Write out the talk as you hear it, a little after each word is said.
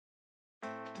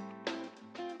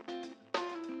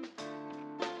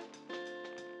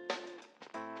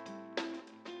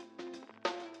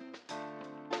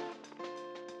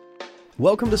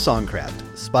Welcome to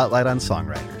Songcraft, Spotlight on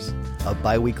Songwriters, a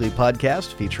bi-weekly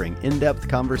podcast featuring in-depth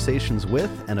conversations with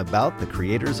and about the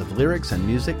creators of lyrics and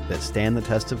music that stand the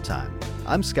test of time.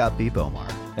 I'm Scott B. Bomar.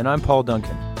 And I'm Paul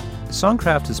Duncan.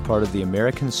 Songcraft is part of the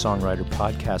American Songwriter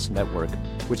Podcast Network,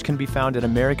 which can be found at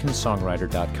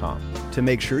americansongwriter.com. To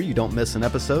make sure you don't miss an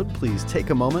episode, please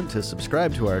take a moment to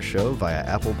subscribe to our show via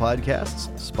Apple Podcasts,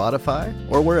 Spotify,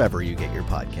 or wherever you get your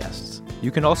podcasts. You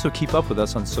can also keep up with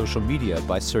us on social media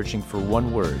by searching for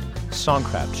one word,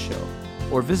 Songcraft Show,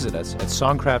 or visit us at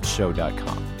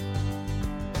songcraftshow.com.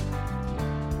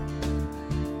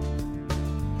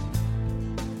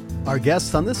 Our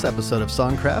guests on this episode of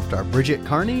Songcraft are Bridget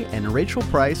Carney and Rachel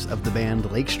Price of the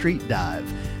band Lake Street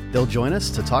Dive. They'll join us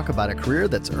to talk about a career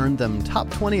that's earned them top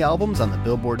 20 albums on the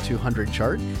Billboard 200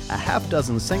 chart, a half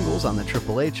dozen singles on the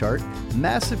AAA chart,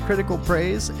 massive critical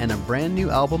praise, and a brand new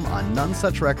album on None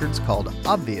Such Records called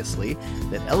Obviously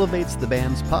that elevates the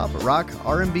band's pop, rock,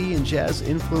 R&B, and jazz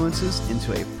influences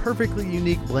into a perfectly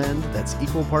unique blend that's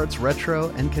equal parts retro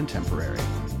and contemporary.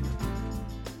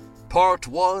 Part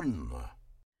 1.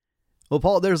 Well,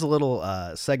 Paul, there's a little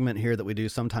segment here that we do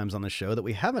sometimes on the show that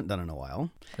we haven't done in a while.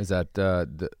 Is that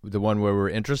the one where we're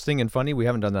interesting and funny? We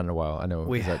haven't done that in a while. I know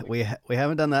we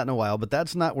haven't done that in a while, but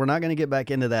we're not going to get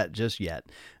back into that just yet.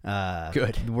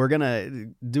 Good. We're gonna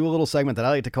do a little segment that I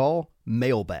like to call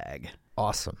Mailbag.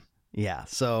 Awesome. Yeah.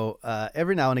 So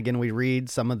every now and again we read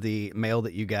some of the mail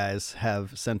that you guys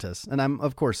have sent us, and I'm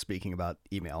of course speaking about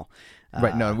email.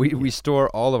 Right. No, we store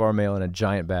all of our mail in a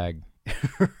giant bag.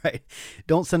 Right.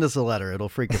 Don't send us a letter. It'll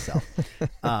freak us out.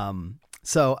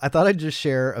 So I thought I'd just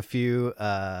share a few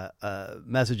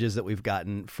messages that we've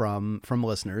gotten from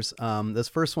listeners. This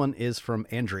first one is from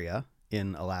Andrea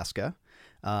in Alaska.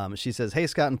 She says, "Hey,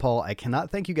 Scott and Paul, I cannot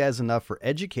thank you guys enough for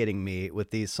educating me with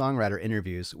these songwriter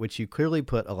interviews, which you clearly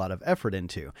put a lot of effort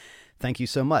into. Thank you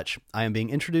so much. I am being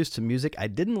introduced to music I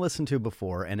didn't listen to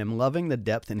before and am loving the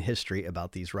depth and history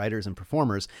about these writers and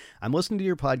performers. I'm listening to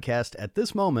your podcast at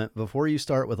this moment before you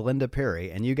start with Linda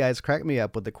Perry, and you guys crack me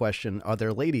up with the question, are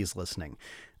there ladies listening?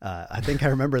 I think I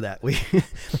remember that. We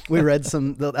read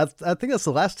some, I think that's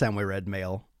the last time we read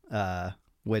mail,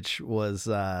 which was,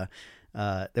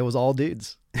 it was all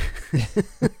dudes."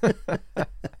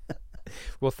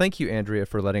 Well, thank you, Andrea,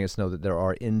 for letting us know that there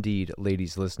are indeed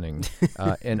ladies listening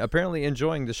and apparently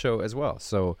enjoying the show as well.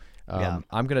 So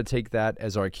I'm going to take that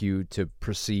as our cue to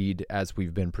proceed as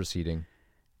we've been proceeding.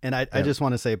 And I just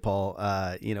want to say, Paul,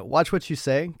 watch what you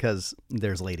say because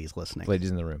there's ladies listening.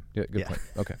 Ladies in the room. Yeah, good point.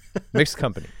 Okay. Mixed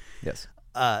company. Yes.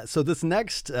 So this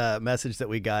next message that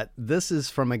we got, this is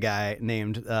from a guy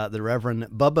named the Reverend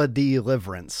Bubba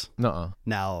Deliverance.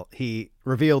 Now, he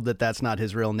revealed that that's not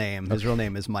his real name. His real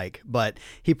name is Mike, but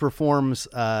he performs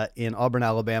in Auburn,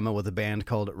 Alabama with a band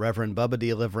called Reverend Bubba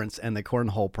Deliverance and the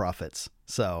Cornhole Prophets.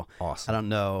 So awesome. I don't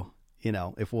know,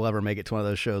 if we'll ever make it to one of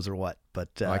those shows or what,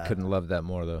 but I couldn't love that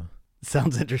more though.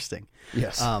 Sounds interesting.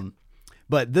 Yes.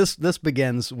 But this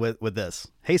begins with this.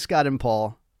 "Hey, Scott and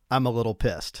Paul, I'm a little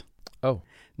pissed." Oh.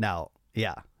 Now,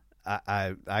 yeah,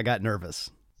 I got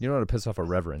nervous. You don't want to piss off a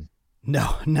reverend.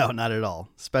 No, not at all.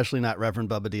 Especially not Reverend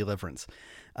Bubba Deliverance.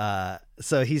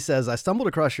 So he says, "I stumbled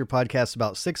across your podcast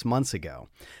about 6 months ago.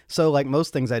 So like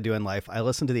most things I do in life, I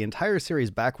listened to the entire series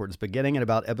backwards, beginning at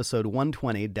about episode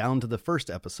 120 down to the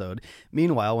first episode.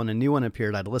 Meanwhile, when a new one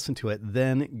appeared, I'd listen to it,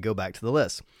 then go back to the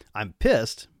list. I'm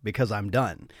pissed because I'm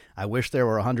done. I wish there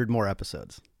were 100 more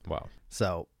episodes." Wow.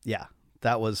 So yeah,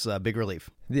 that was a big relief.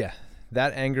 Yeah.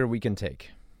 That anger we can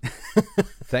take.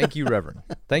 Thank you, Reverend.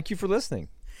 Thank you for listening.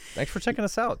 Thanks for checking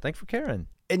us out. Thanks for caring.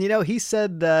 And he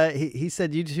said he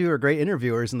said you two are great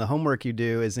interviewers, and the homework you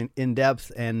do is in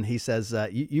depth. And he says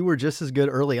you were just as good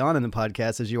early on in the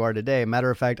podcast as you are today.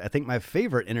 Matter of fact, I think my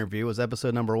favorite interview was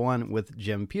episode number 1 with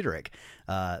Jim Peterick.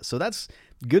 So that's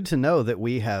good to know that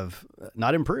we have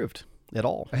not improved at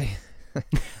all.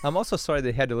 I'm also sorry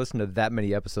they had to listen to that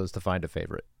many episodes to find a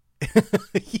favorite.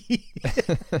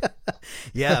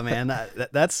 Yeah, man,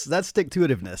 that's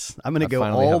stick-to-itiveness. I'm going to go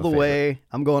all the way.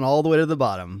 I'm going all the way to the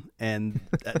bottom, and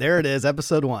there it is,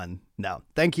 episode 1. No,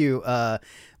 thank you,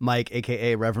 Mike,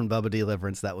 aka Reverend Bubba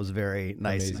Deliverance. That was very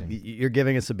nice. Amazing. You're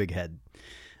giving us a big head.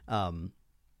 And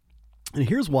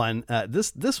here's one.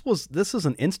 This is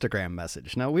an Instagram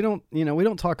message. Now we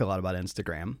don't talk a lot about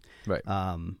Instagram, right?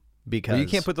 Because you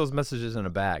can't put those messages in a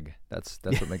bag. That's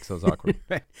what makes those awkward.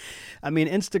 Right. I mean,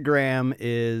 Instagram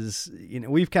is,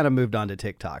 we've kind of moved on to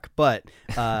TikTok, but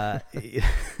but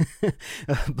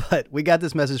we got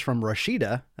this message from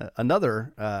Rashida,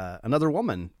 another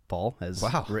woman, Paul, has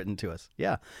written to us.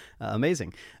 Yeah.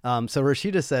 Amazing. So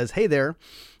Rashida says, "Hey there.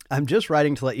 I'm just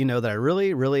writing to let you know that I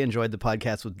really, really enjoyed the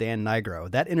podcast with Dan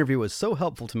Nigro. That interview was so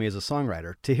helpful to me as a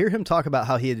songwriter. To hear him talk about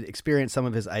how he had experienced some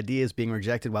of his ideas being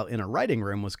rejected while in a writing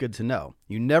room was good to know.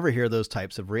 You never hear those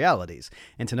types of realities.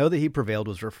 And to know that he prevailed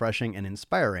was refreshing and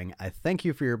inspiring. I thank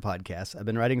you for your podcast. I've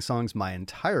been writing songs my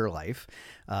entire life.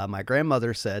 My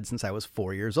grandmother said since I was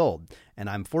 4 years old. And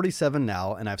I'm 47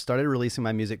 now, and I've started releasing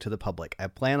my music to the public. I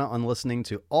plan on listening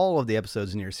to all of the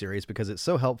episodes in your series because it's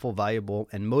so helpful, valuable,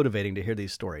 and motivating to hear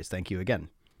these stories. Thank you again.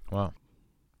 Wow.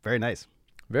 Very nice.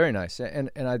 Very nice. And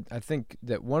I think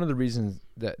that one of the reasons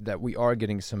that we are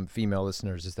getting some female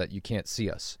listeners is that you can't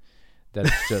see us, that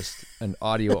it's just an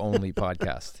audio-only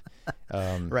podcast.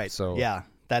 Right. So yeah,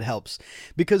 that helps.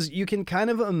 Because you can kind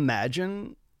of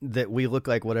imagine that we look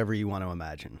like whatever you want to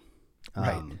imagine.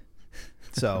 Right.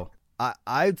 So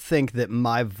I think that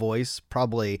my voice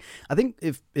probably, I think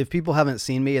if people haven't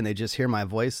seen me and they just hear my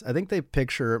voice, I think they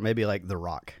picture maybe like The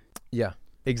Rock. Yeah,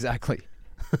 exactly.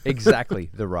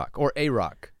 Exactly. The Rock or a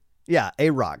rock. Yeah,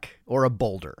 a rock or a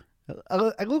boulder.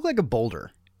 I look like a boulder.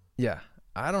 Yeah.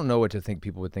 I don't know what to think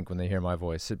people would think when they hear my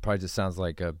voice. It probably just sounds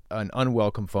like an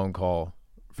unwelcome phone call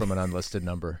from an unlisted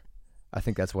number. I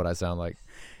think that's what I sound like.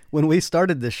 When we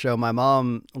started this show, my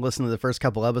mom listened to the first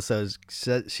couple episodes.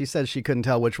 She said she couldn't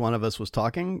tell which one of us was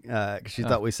talking because she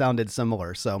thought we sounded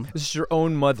similar. So this is your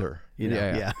own mother. You know,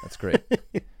 yeah. That's great.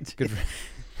 Good.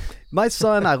 My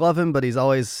son, I love him, but he's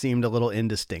always seemed a little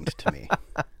indistinct to me.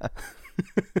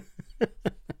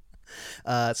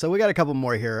 So we got a couple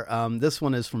more here. This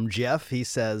one is from Jeff. He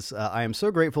says, I am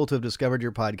so grateful to have discovered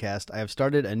your podcast. I have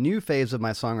started a new phase of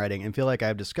my songwriting and feel like I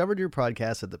have discovered your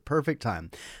podcast at the perfect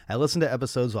time. I listen to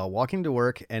episodes while walking to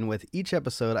work, and with each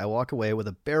episode, I walk away with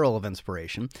a barrel of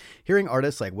inspiration. Hearing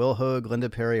artists like Will Hoag, Linda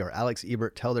Perry, or Alex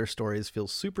Ebert tell their stories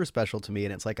feels super special to me,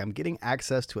 and it's like I'm getting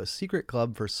access to a secret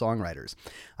club for songwriters.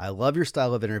 I love your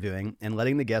style of interviewing and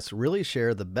letting the guests really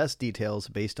share the best details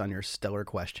based on your stellar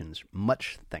questions.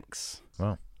 Much thanks.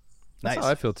 Wow. Nice. That's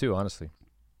how I feel too, honestly.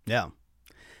 Yeah.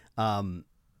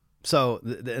 So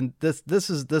and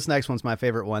this next one's my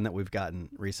favorite one that we've gotten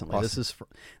recently. Awesome.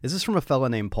 This is from a fella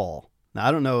named Paul. Now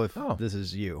I don't know if this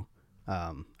is you.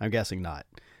 I'm guessing not.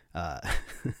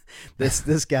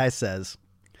 This guy says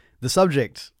the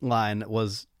subject line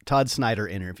was Todd Snider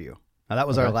interview. Now that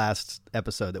was our last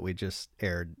episode that we just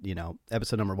aired,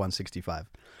 episode number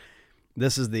 165.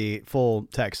 This is the full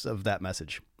text of that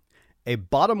message. A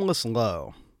bottomless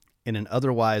low in an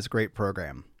otherwise great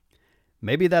program.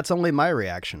 Maybe that's only my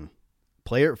reaction.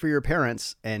 Play it for your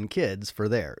parents and kids for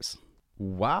theirs.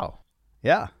 Wow.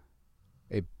 Yeah.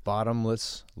 A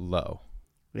bottomless low.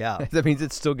 Yeah. That means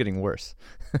it's still getting worse.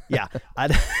 Yeah.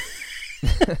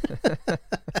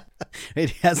 It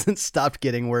hasn't stopped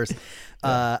getting worse.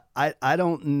 Yeah. I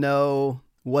don't know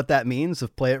what that means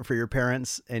of play it for your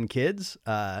parents and kids.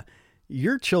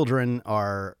 Your children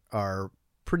are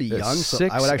pretty young, so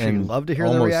I would actually love to hear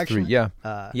their reaction. 3.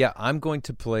 Yeah. I'm going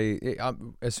to play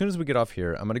as soon as we get off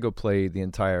here. I'm going to go play the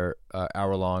entire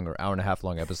hour-long or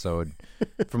hour-and-a-half-long episode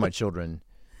for my children.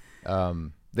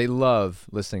 They love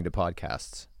listening to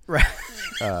podcasts. Right.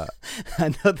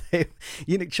 I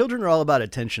know children are all about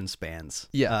attention spans.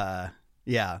 Yeah.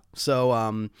 Yeah.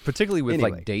 So, particularly with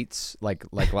like dates, like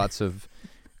lots of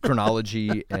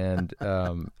chronology and.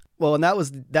 Well, and that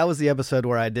was the episode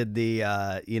where I did the,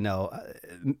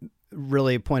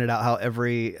 really pointed out how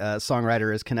every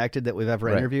songwriter is connected that we've ever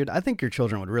interviewed. I think your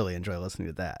children would really enjoy listening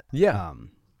to that. Yeah.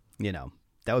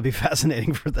 That would be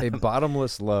fascinating for them. A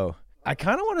bottomless low. I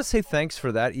kind of want to say thanks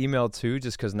for that email too,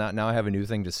 just because now I have a new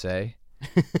thing to say.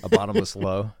 A bottomless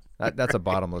low. That's a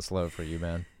bottomless low for you,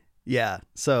 man. Yeah.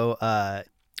 So,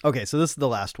 okay, so this is the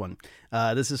last one.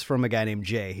 This is from a guy named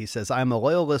Jay. He says, I'm a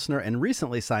loyal listener and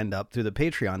recently signed up through the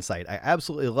Patreon site. I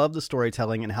absolutely love the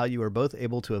storytelling and how you are both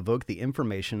able to evoke the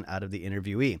information out of the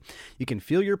interviewee. You can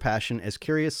feel your passion as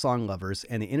curious song lovers,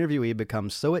 and the interviewee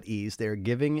becomes so at ease they're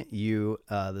giving you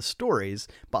the stories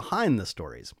behind the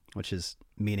stories, which is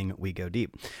meaning we go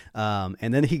deep.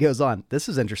 And then he goes on. This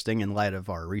is interesting in light of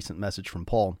our recent message from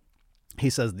Paul. He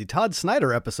says, the Todd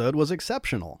Snider episode was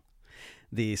exceptional.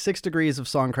 The 6 Degrees of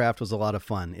Songcraft was a lot of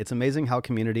fun. It's amazing how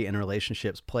community and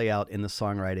relationships play out in the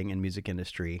songwriting and music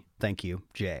industry. Thank you,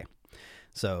 Jay.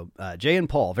 So Jay and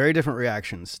Paul, very different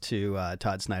reactions to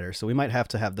Todd Snider. So we might have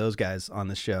to have those guys on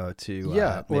the show to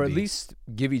or at least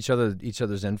give each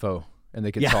other's info, and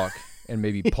they could talk. And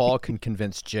maybe Paul can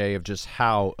convince Jay of just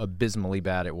how abysmally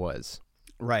bad it was.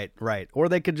 Right. Or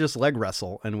they could just leg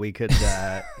wrestle, and we could put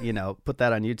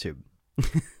that on YouTube.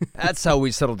 That's how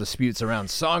we settle disputes around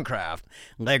Songcraft.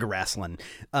 Leg wrestling.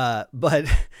 But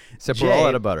except Jay, we're all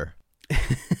out of butter.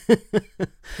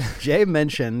 Jay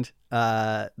mentioned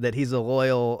that he's a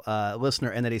loyal listener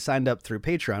and that he signed up through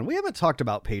Patreon. We haven't talked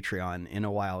about Patreon in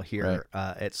a while here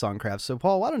at Songcraft. So,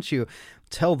 Paul, why don't you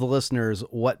tell the listeners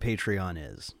what Patreon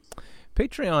is?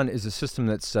 Patreon is a system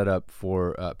that's set up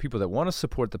for people that want to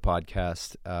support the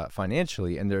podcast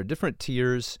financially, and there are different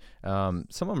tiers. Some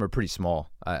of them are pretty small.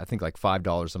 I think like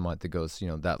 $5 a month. It goes,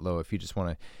 that low. If you just want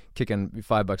to kick in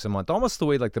 $5 a month, almost the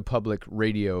way like the public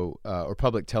radio or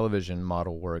public television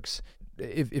model works.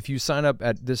 If you sign up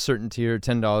at this certain tier,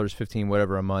 $10, $15,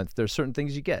 whatever a month, there's certain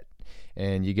things you get,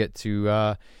 and you get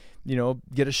to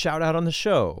get a shout out on the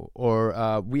show,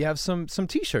 or we have some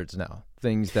T-shirts now.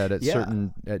 Things that at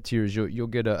certain tiers you'll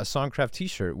get a Songcraft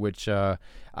T-shirt, which I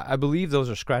believe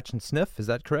those are scratch and sniff. Is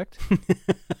that correct?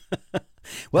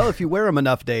 Well, if you wear them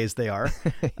enough days, they are.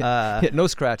 No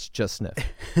scratch, just sniff.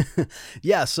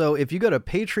 Yeah, so if you go to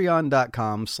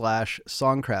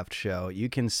patreon.com/songcraftshow, you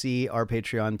can see our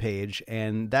Patreon page,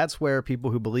 and that's where people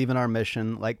who believe in our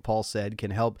mission, like Paul said, can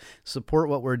help support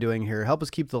what we're doing here, help us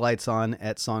keep the lights on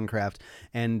at Songcraft.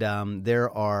 And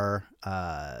there are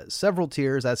several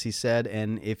tiers, as he said,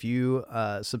 and if you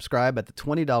subscribe at the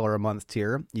 $20 a month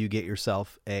tier, you get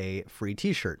yourself a free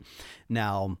T-shirt.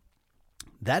 Now,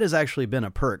 that has actually been a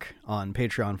perk on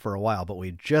Patreon for a while, but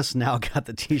we just now got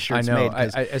the T-shirts made. I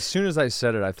know. As soon as I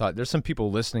said it, I thought there's some people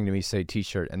listening to me say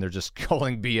T-shirt, and they're just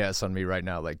calling BS on me right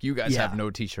now. Like, you guys have no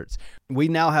T-shirts. We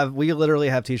literally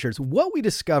have T-shirts. What we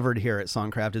discovered here at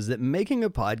Songcraft is that making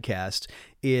a podcast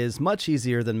is much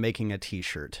easier than making a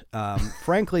T-shirt.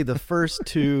 Frankly, the first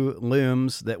two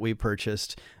looms that we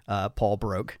purchased, Paul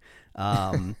broke.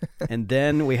 And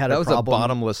then we had a problem. That was a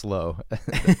bottomless low.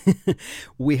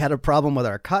 We had a problem with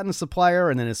our cotton supplier,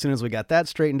 and then as soon as we got that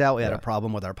straightened out, we had a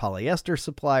problem with our polyester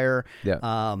supplier.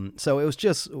 So it was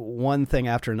just one thing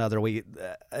after another. We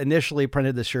initially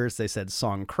printed the shirts. They said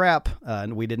 "song crap,"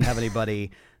 and we didn't have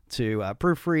anybody to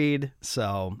proofread.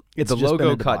 So it's the just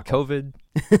logo caught COVID.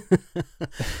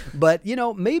 But,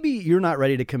 maybe you're not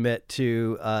ready to commit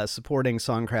to supporting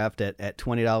Songcraft at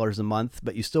 $20 a month,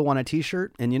 but you still want a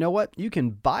T-shirt. And you know what? You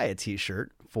can buy a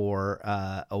T-shirt for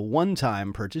a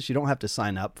one-time purchase. You don't have to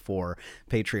sign up for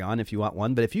Patreon if you want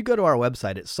one. But if you go to our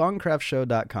website at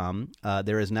songcraftshow.com,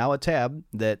 there is now a tab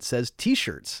that says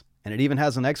T-shirts, and it even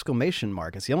has an exclamation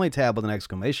mark. It's the only tab with an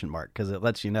exclamation mark because it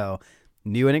lets you know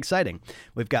new and exciting.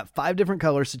 We've got 5 different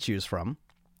colors to choose from.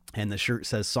 And the shirt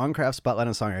says Songcraft Spotlight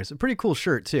on Songwriters. It's a pretty cool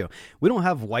shirt, too. We don't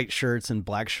have white shirts and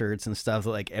black shirts and stuff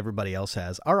like everybody else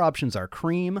has. Our options are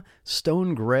cream,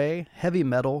 stone gray, heavy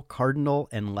metal, cardinal,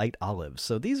 and light olive.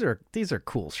 So these are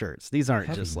cool shirts. These aren't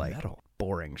heavy just like metal.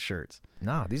 Boring shirts.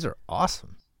 Nah, these are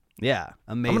awesome. Yeah,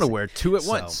 amazing. I'm going to wear 2 at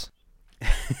once.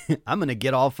 I'm going to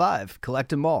get all 5, collect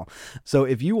them all. So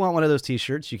if you want one of those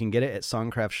T-shirts, you can get it at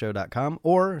songcraftshow.com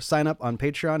or sign up on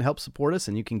Patreon, help support us,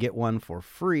 and you can get one for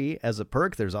free as a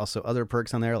perk. There's also other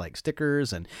perks on there like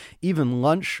stickers and even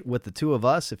lunch with the 2 of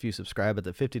us. If you subscribe at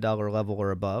the $50 level or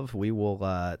above, we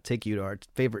will take you to our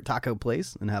favorite taco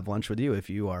place and have lunch with you if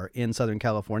you are in Southern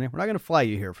California. We're not going to fly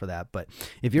you here for that, but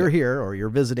if you're here or you're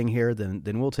visiting here,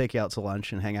 then we'll take you out to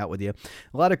lunch and hang out with you.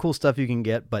 A lot of cool stuff you can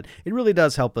get, but it really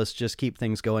does help us just keep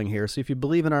things going here. So if you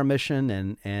believe in our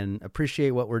mission and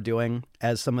appreciate what we're doing,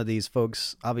 as some of these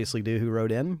folks obviously do who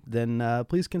wrote in, then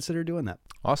please consider doing that.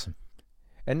 Awesome.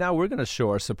 And now we're going to show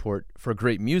our support for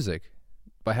great music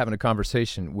by having a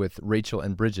conversation with Rachel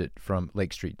and Bridget from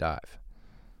Lake Street Dive.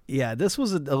 Yeah, this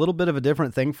was a little bit of a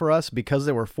different thing for us because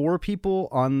there were 4 people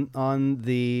in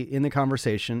the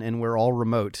conversation, and we're all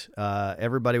remote.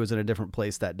 Everybody was in a different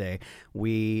place that day.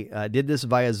 We did this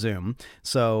via Zoom.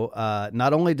 So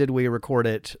not only did we record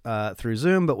it through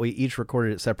Zoom, but we each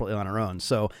recorded it separately on our own.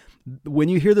 So when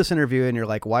you hear this interview and you're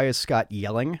like, why is Scott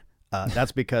yelling?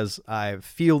 That's because I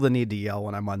feel the need to yell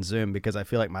when I'm on Zoom because I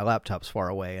feel like my laptop's far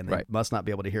away and they must not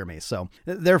be able to hear me. So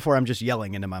therefore, I'm just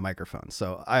yelling into my microphone.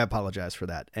 So I apologize for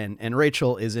that. And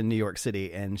Rachel is in New York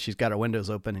City and she's got her windows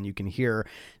open and you can hear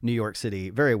New York City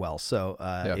very well. So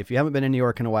if you haven't been in New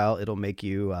York in a while, it'll make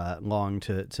you long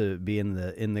to be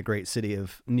in the great city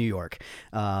of New York.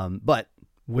 But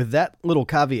with that little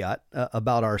caveat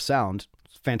about our sound,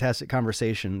 fantastic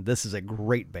conversation. This is a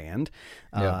great band.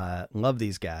 Love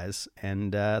these guys,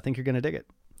 and I think you're going to dig it.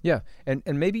 Yeah, and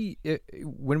maybe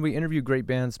when we interview great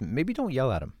bands, maybe don't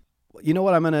yell at them. You know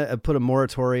what I'm going to put a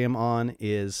moratorium on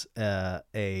is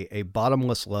a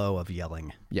bottomless low of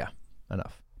yelling. Yeah,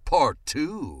 enough. Part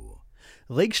 2.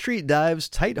 Lake Street Dive's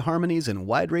tight harmonies and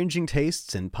wide-ranging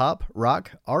tastes in pop,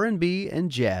 rock, R&B, and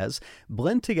jazz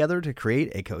blend together to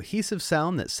create a cohesive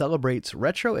sound that celebrates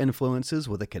retro influences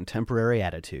with a contemporary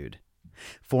attitude.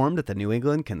 Formed at the New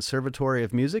England Conservatory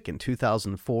of Music in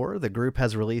 2004, the group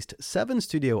has released 7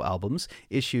 studio albums,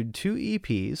 issued 2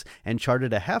 EPs, and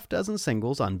charted a half-dozen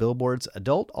singles on Billboard's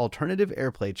Adult Alternative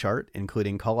Airplay chart,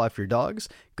 including Call Off Your Dogs,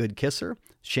 Good Kisser,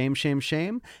 Shame, Shame,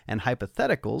 Shame, and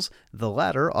Hypotheticals, the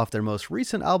latter off their most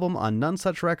recent album on None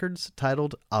Such Records,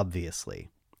 titled Obviously.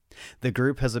 The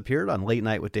group has appeared on Late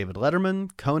Night with David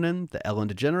Letterman, Conan, The Ellen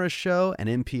DeGeneres Show, and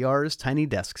NPR's Tiny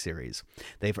Desk series.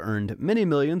 They've earned many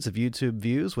millions of YouTube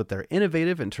views with their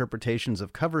innovative interpretations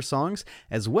of cover songs,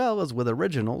 as well as with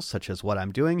originals such as What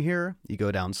I'm Doing Here, You Go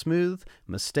Down Smooth,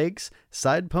 Mistakes,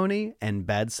 Side Pony, and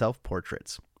Bad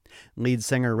Self-Portraits. Lead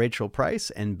singer Rachel Price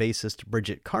and bassist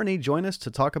Bridget Carney join us to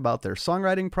talk about their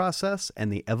songwriting process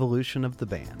and the evolution of the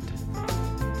band.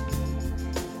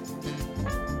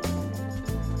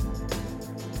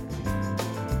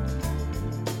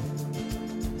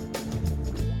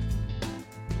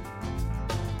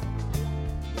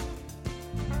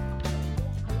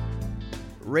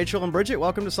 Rachel and Bridget,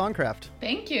 welcome to Songcraft.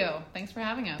 Thank you. Thanks for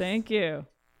having us. Thank you.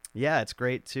 Yeah, it's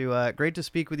great to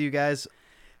speak with you guys.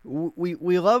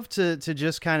 We love to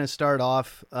just kind of start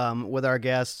off with our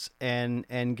guests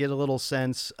and get a little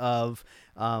sense of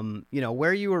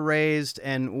where you were raised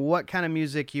and what kind of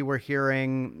music you were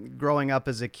hearing growing up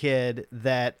as a kid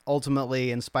that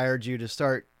ultimately inspired you to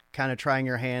start kind of trying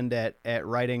your hand at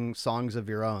writing songs of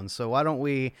your own. So why don't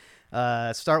we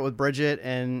start with Bridget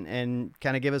and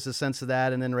kind of give us a sense of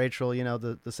that, and then Rachel,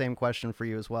 the same question for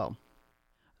you as well.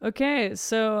 Okay,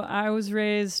 so I was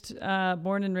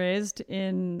born and raised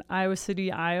in Iowa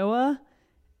City, Iowa,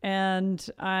 and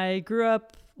I grew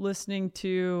up listening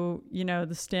to,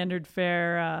 the standard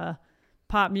fare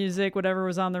pop music, whatever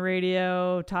was on the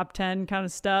radio, top 10 kind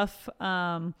of stuff,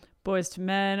 Boyz II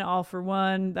Men, All for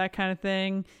One, that kind of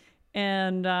thing,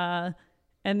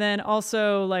 and then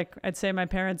also, like, I'd say my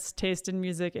parents' taste in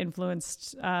music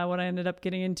influenced what I ended up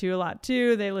getting into a lot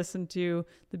too. They listened to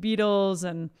the Beatles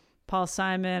and Paul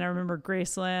Simon. I remember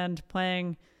Graceland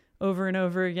playing over and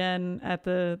over again at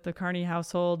the Carney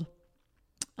household.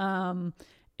 And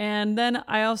then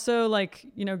I also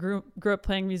grew up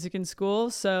playing music in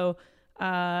school. So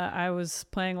I was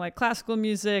playing like classical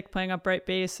music, playing upright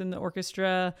bass in the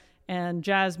orchestra, and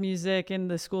jazz music in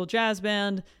the school jazz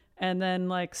band, and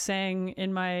then sang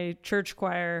in my church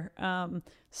choir.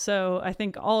 So I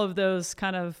think all of those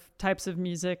kind of types of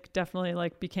music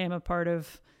definitely became a part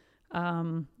of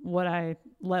what I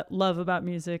love about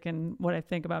music and what I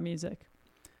think about music.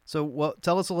 So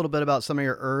tell us a little bit about some of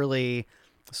your early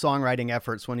songwriting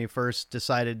efforts when you first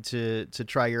decided to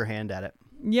try your hand at it.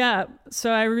 Yeah.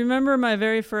 So I remember my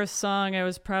very first song. I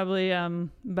was probably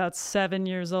about 7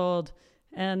 years old,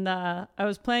 and I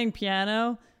was playing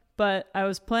piano, but I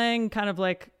was playing kind of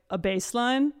like a bass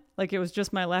line, like it was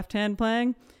just my left hand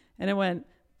playing, and it went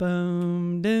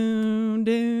boom, doom,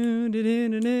 doom, doom,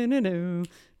 doom, doom,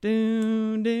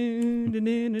 doom, doom,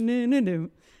 doom,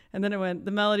 doom, and then it went,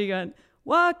 the melody went,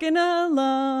 walking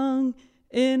along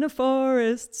in a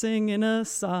forest, singing a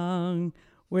song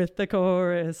with the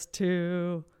chorus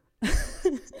too.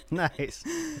 Nice.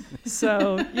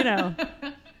 So,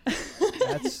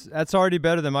 That's already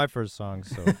better than my first song,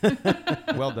 so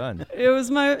well done. It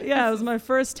was my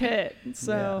first hit.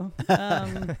 So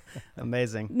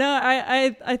amazing. No,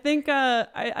 I think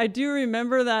I do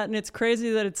remember that, and it's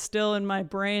crazy that it's still in my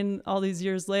brain all these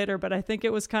years later, but I think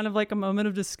it was kind of like a moment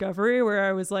of discovery where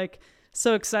I was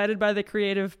so excited by the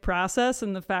creative process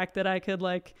and the fact that I could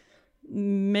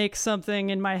make something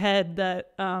in my head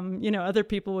that other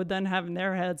people would then have in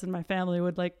their heads, and my family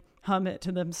would hum it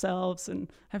to themselves, and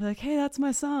I'd be like, hey, that's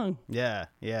my song. Yeah.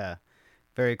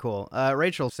 Very cool.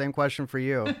 Rachel, same question for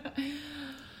you.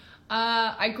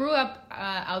 I grew up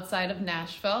outside of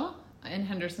Nashville in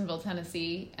Hendersonville,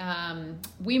 Tennessee.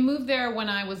 We moved there when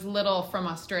I was little from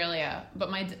Australia, but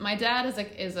my dad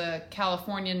is a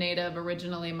California native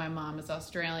originally. My mom is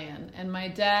Australian, and my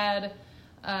dad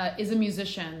is a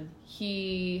musician.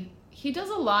 He does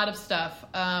a lot of stuff.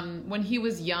 When he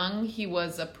was young, he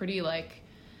was a pretty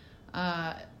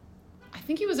I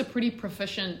think he was a pretty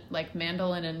proficient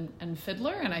mandolin and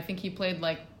fiddler, and I think he played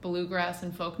bluegrass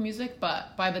and folk music,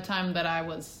 but by the time that I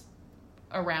was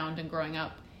around and growing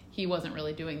up, he wasn't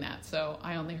really doing that, so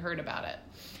I only heard about it.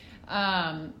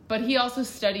 But he also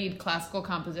studied classical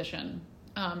composition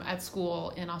at school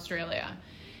in Australia.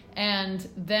 And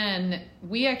then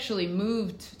we actually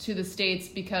moved to the States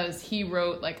because he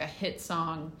wrote a hit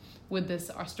song with this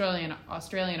Australian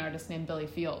artist named Billy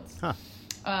Fields. Huh.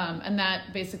 And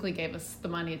that basically gave us the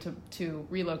money to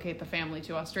relocate the family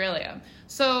to Australia.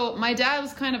 So my dad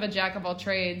was kind of a jack of all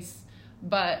trades,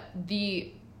 but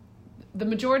the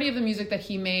majority of the music that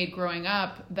he made growing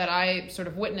up that I sort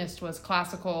of witnessed was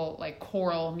classical, like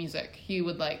choral music.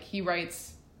 He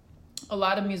writes a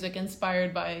lot of music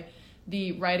inspired by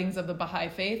the writings of the Baha'i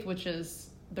faith, which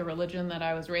is the religion that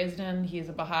I was raised in. He's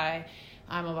a Baha'i.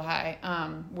 I'm a Baha'i.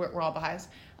 We're all Baha'is.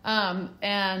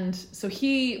 And so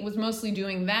he was mostly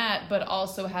doing that, but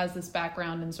also has this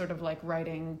background in sort of like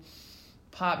writing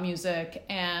pop music.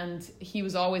 And he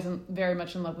was always very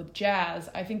much in love with jazz.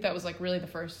 I think that was like really the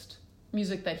first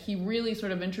music that he really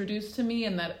sort of introduced to me,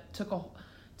 and that took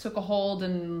a hold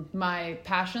in my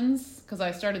passions, because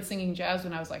I started singing jazz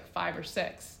when I was like 5 or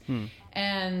 6.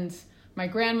 And my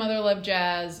grandmother loved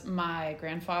jazz, my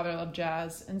grandfather loved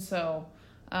jazz, and so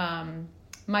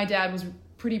my dad was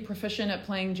pretty proficient at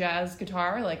playing jazz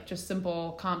guitar, like just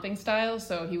simple comping style,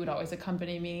 so he would always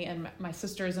accompany me, and my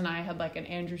sisters and I had like an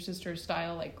Andrew Sisters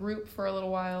style like group for a little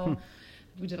while.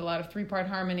 We did a lot of 3-part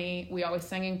harmony. We always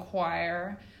sang in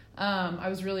choir. I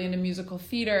was really into musical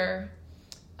theater.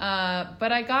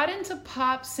 But I got into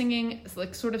pop singing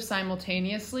like sort of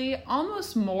simultaneously,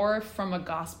 almost more from a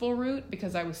gospel route,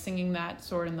 because I was singing that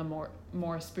sort of in the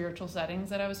more spiritual settings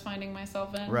that I was finding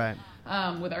myself in, right,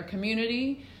 with our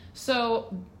community.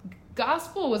 So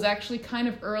gospel was actually kind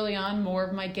of early on more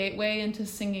of my gateway into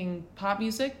singing pop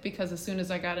music, because as soon as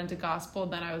I got into gospel,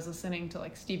 then I was listening to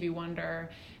like Stevie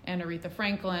Wonder and Aretha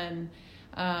Franklin,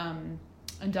 and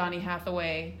Donny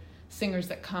Hathaway, singers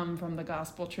that come from the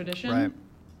gospel tradition. Right.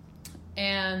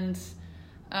 And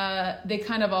they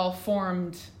kind of all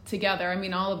formed together. I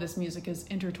mean, all of this music is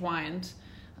intertwined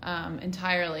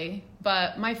entirely,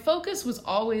 but my focus was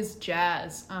always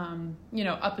jazz,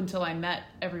 up until I met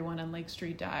everyone in Lake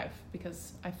Street Dive,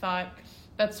 because I thought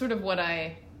that's sort of what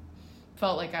I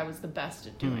felt like I was the best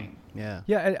at doing. Yeah,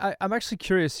 I'm actually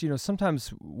curious,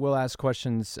 sometimes we'll ask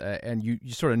questions and you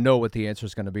sort of know what the answer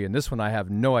is going to be. And this one, I have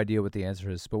no idea what the answer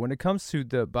is. But when it comes to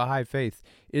the Baha'i faith,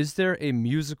 is there a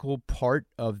musical part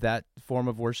of that form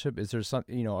of worship? Is there some,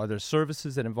 are there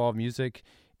services that involve music?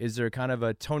 Is there kind of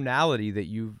a tonality that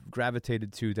you've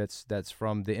gravitated to that's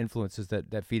from the influences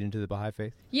that feed into the Baha'i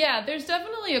faith? Yeah, there's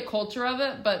definitely a culture of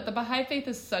it, but the Baha'i faith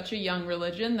is such a young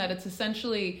religion that it's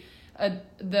essentially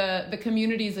the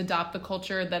communities adopt the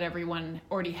culture that everyone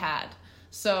already had.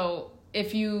 So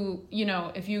if you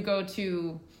go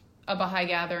to a Baha'i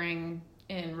gathering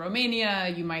in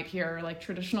Romania, you might hear like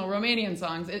traditional Romanian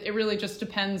songs. It really just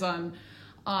depends on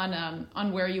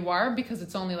where you are, because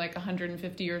it's only like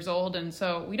 150 years old, and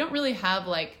so we don't really have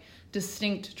like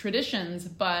distinct traditions.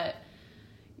 But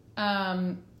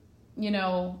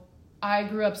I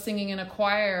grew up singing in a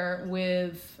choir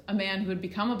with a man who had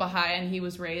become a Baha'i, and he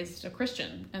was raised a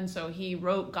Christian, and so he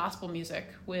wrote gospel music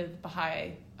with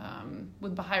Baha'i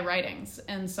writings,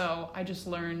 and so I just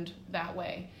learned that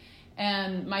way.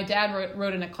 And my dad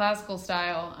wrote in a classical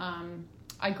style.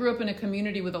 I grew up in a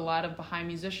community with a lot of Baha'i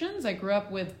musicians. I grew up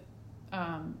with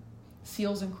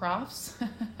Seals and Crofts.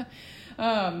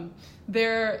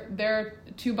 They're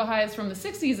 2 Baha'is from the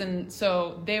 60s, and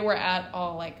so they were at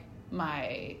all the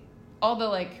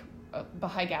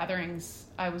Baha'i gatherings.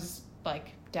 I was like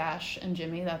Dash and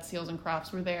Jimmy, that's Seals and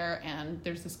Crofts, were there, and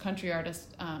there's this country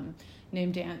artist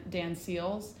named Dan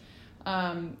Seals.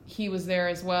 He was there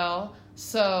as well.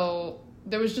 So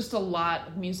there was just a lot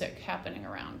of music happening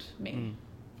around me.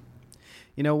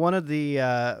 One of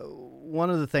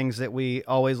the things that we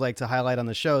always like to highlight on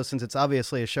the show, since it's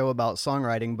obviously a show about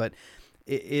songwriting, but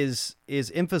is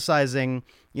emphasizing,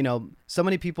 so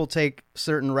many people take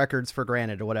certain records for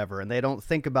granted or whatever, and they don't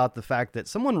think about the fact that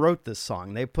someone wrote this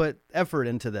song. They put effort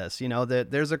into this, that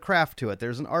there's a craft to it.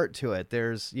 There's an art to it.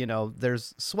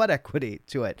 There's sweat equity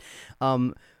to it.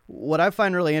 What I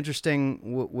find really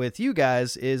interesting with you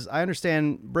guys is, I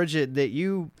understand, Bridget, that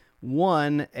you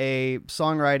won a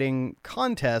songwriting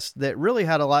contest that really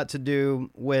had a lot to do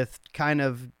with kind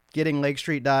of getting Lake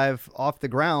Street Dive off the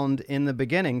ground in the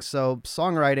beginning. So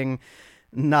songwriting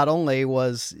not only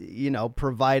was,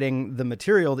 providing the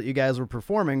material that you guys were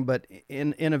performing, but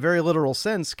in a very literal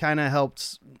sense, kind of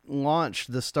helped launch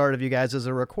the start of you guys as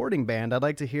a recording band. I'd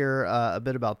like to hear a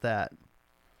bit about that.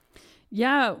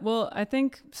 Yeah, well, I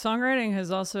think songwriting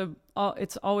has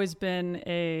it's always been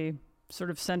a sort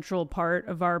of central part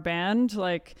of our band.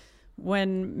 Like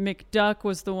when McDuck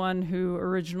was the one who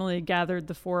originally gathered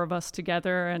the 4 of us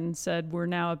together and said, we're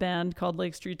now a band called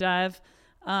Lake Street Dive,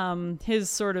 his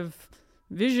sort of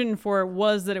vision for it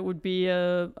was that it would be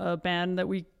a band that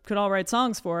we could all write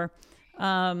songs for.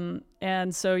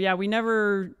 And so, yeah, we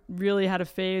never really had a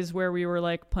phase where we were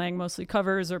like playing mostly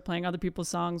covers or playing other people's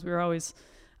songs. We were always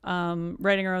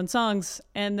writing our own songs.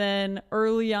 And then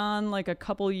early on, like a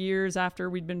couple years after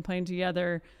we'd been playing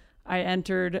together, I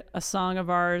entered a song of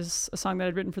ours, a song that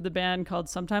I'd written for the band called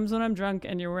Sometimes When I'm Drunk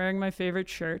and You're Wearing My Favorite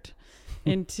Shirt,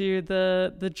 into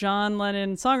the John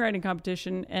Lennon songwriting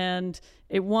competition. And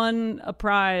it won a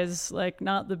prize, like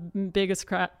not the biggest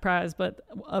prize, but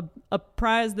a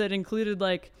prize that included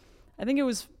like, I think it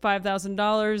was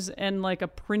 $5,000 and like a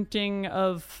printing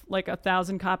of like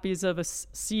 1,000 copies of a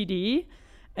CD.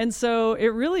 And so it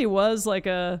really was like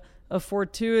a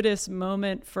fortuitous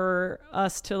moment for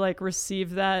us to like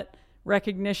receive that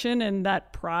recognition and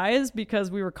that prize,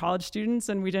 because we were college students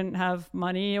and we didn't have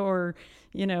money or,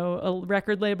 you know, a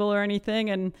record label or anything.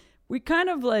 And we kind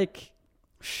of like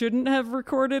shouldn't have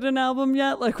recorded an album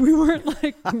yet. Like we weren't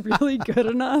like really good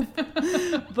enough,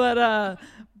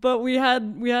 but we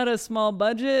had a small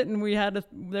budget and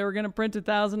they were going to print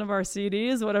 1,000 of our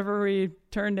CDs, whatever we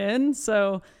turned in.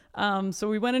 So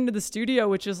we went into the studio,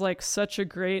 which is like such a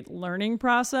great learning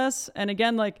process. And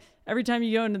again, like every time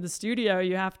you go into the studio,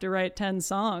 you have to write 10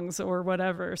 songs or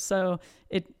whatever. So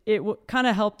it kind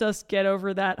of helped us get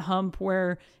over that hump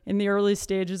where in the early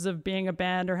stages of being a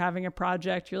band or having a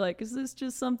project, you're like, is this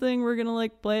just something we're going to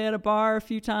like play at a bar a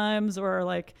few times, or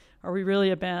like, are we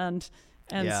really a band?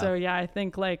 And so, yeah, I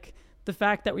think like the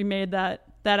fact that we made that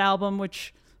album,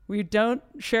 which we don't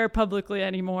share publicly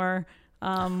anymore,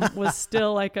 was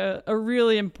still like a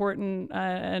really important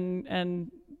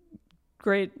and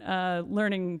great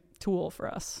learning tool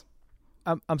for us.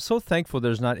 I'm so thankful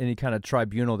there's not any kind of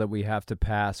tribunal that we have to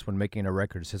pass when making a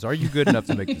record. It says, are you good enough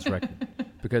to make this record?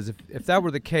 Because if that were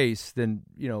the case, then,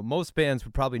 you know, most bands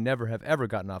would probably never have ever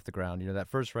gotten off the ground. You know, that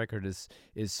first record is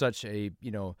such a,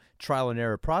 you know, trial and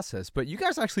error process. But you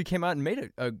guys actually came out and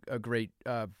made a great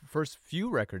first few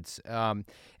records.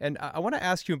 And I want to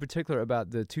ask you in particular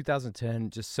about the 2010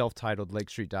 just self-titled Lake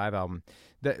Street Dive album.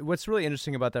 What's really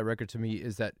interesting about that record to me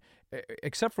is that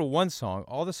except for one song,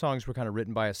 all the songs were kind of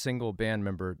written by a single band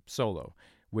member solo,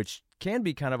 which can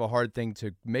be kind of a hard thing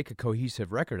to make a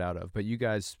cohesive record out of, but you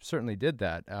guys certainly did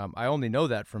that. I only know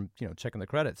that from, you know, checking the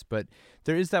credits, but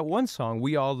there is that one song,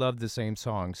 We All Love the Same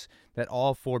Songs, that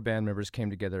all four band members came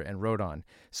together and wrote on.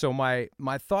 So my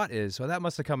thought is, well, that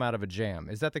must have come out of a jam.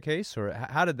 Is that the case, or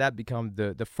how did that become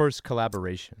the first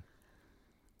collaboration?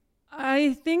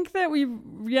 I think that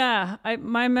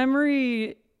my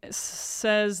memory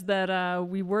says that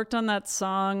we worked on that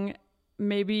song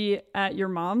maybe at your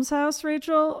mom's house,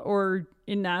 Rachel, or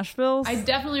in Nashville. I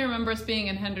definitely remember us being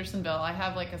in Hendersonville. I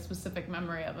have like a specific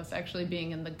memory of us actually being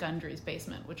in the Gundry's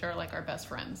basement, which are like our best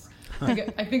friends.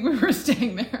 I think we were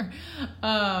staying there.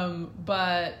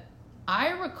 But I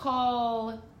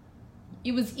recall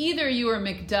it was either you or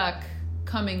McDuck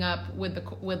coming up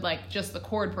with like just the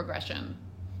chord progression.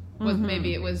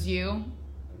 Maybe it was you.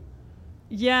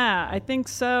 Yeah, I think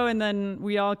so. And then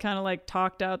we all kind of like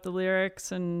talked out the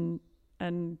lyrics and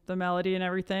the melody and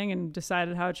everything and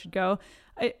decided how it should go.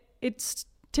 It's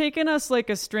taken us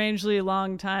like a strangely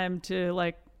long time to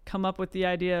like come up with the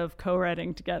idea of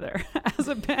co-writing together as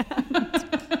a band.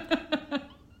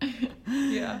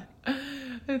 Yeah,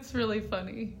 it's really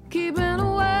funny. Keeping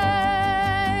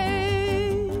away,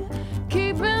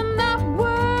 keeping that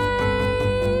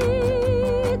way,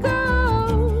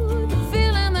 go, the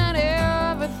feeling that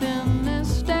everything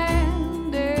is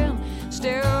standing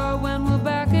still when we're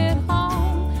back at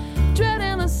home,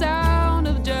 dreading the sound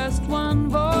of just one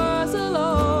voice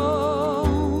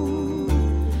alone,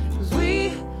 'cause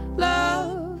we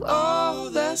love all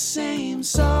the same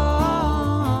songs,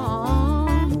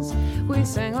 we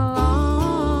sing along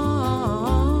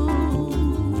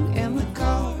in the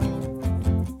car.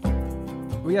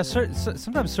 Well, yeah,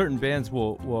 sometimes certain bands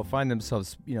will find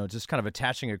themselves, you know, just kind of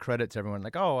attaching a credit to everyone,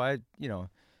 like, oh, I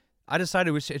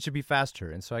decided it should be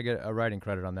faster, and so I get a writing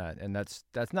credit on that, and that's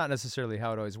not necessarily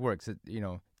how it always works. You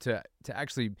know, to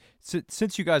actually,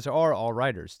 since you guys are all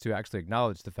writers, to actually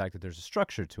acknowledge the fact that there's a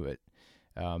structure to it,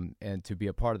 and to be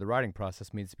a part of the writing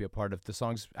process means to be a part of the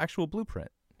song's actual blueprint.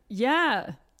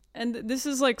 Yeah. And this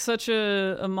is like such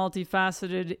a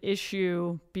multifaceted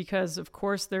issue because, of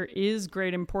course, there is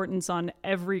great importance on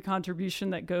every contribution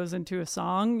that goes into a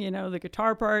song. You know, the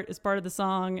guitar part is part of the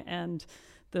song and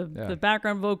the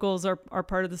background vocals are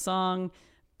part of the song.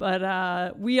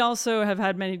 But we also have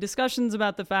had many discussions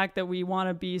about the fact that we want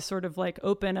to be sort of like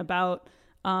open about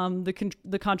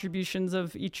the contributions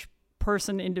of each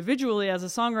person individually as a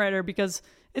songwriter, because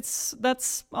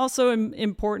that's also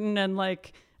important. And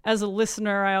like, as a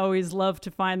listener, I always love to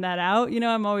find that out. You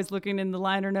know, I'm always looking in the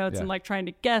liner notes and like trying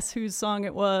to guess whose song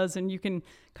it was. And you can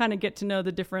kind of get to know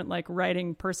the different like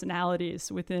writing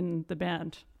personalities within the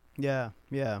band. Yeah.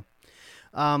 Yeah.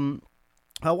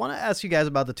 I want to ask you guys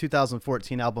about the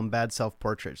 2014 album Bad Self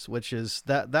Portraits, which is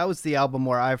that was the album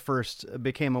where I first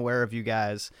became aware of you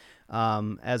guys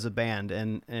as a band,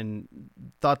 and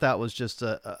thought that was just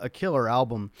a killer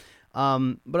album.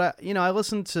 But I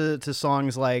listened to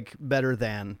songs like Better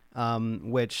Than,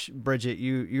 which Bridget,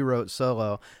 you wrote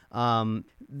solo.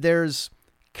 There's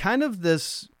kind of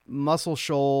this Muscle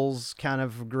Shoals kind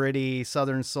of gritty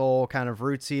Southern soul kind of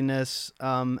rootsiness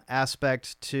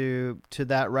aspect to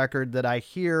that record that I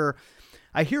hear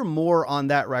more on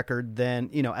that record than,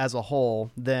 as a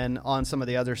whole, than on some of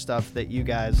the other stuff that you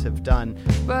guys have done.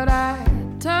 But I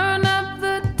turn up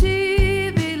the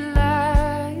TV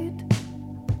light,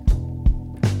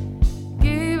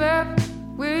 give up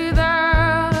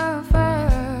without a fight.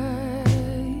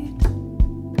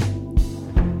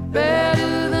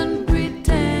 Better than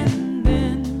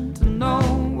pretending to know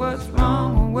what's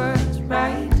wrong or what's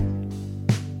right.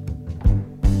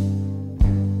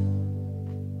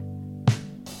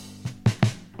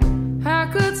 I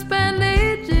could spend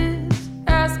ages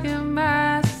asking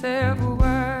myself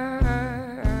why.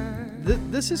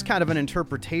 This is kind of an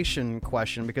interpretation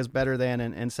question, because Better Than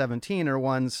and 17 are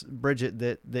ones, Bridget,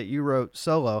 that you wrote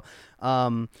solo.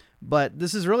 But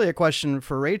this is really a question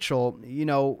for Rachel.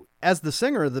 As the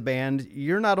singer of the band,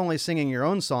 you're not only singing your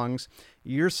own songs,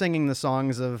 you're singing the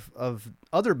songs of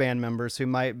other band members who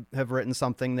might have written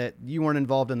something that you weren't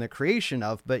involved in the creation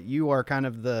of, but you are kind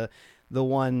of the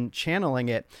one channeling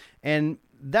it. And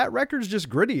that record's just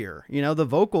grittier. The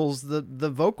vocals, the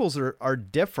vocals are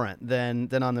different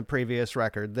than on the previous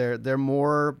record. They're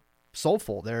more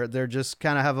soulful. They're just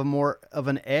kind of have a more of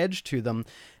an edge to them.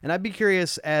 And I'd be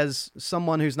curious, as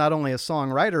someone who's not only a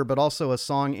songwriter, but also a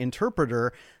song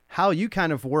interpreter, how you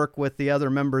kind of work with the other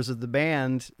members of the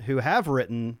band who have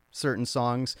written certain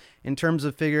songs in terms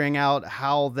of figuring out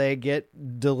how they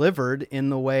get delivered in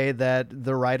the way that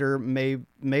the writer may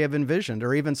have envisioned,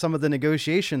 or even some of the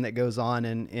negotiation that goes on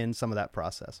in some of that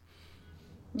process.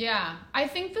 Yeah, I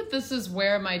think that this is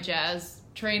where my jazz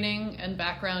training and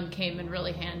background came in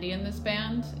really handy in this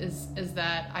band, is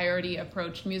that I already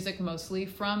approached music mostly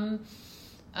from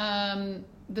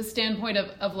the standpoint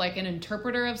of like an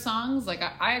interpreter of songs. Like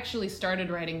I actually started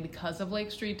writing because of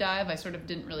Lake Street Dive. I sort of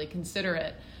didn't really consider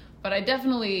it, but I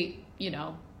definitely,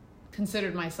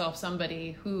 considered myself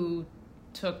somebody who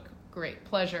took great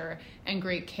pleasure and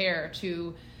great care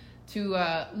to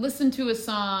listen to a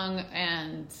song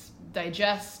and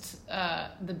digest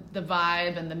the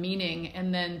vibe and the meaning,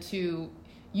 and then to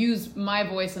use my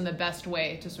voice in the best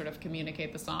way to sort of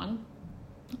communicate the song.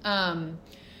 On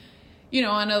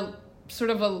a sort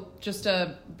of just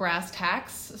a brass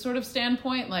tacks sort of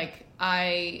standpoint, like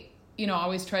I,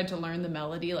 always tried to learn the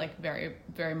melody like very,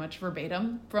 very much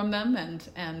verbatim from them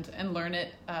and learn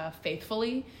it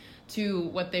faithfully to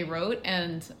what they wrote.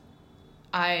 And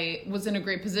I was in a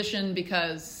great position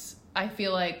because I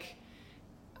feel like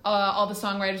all the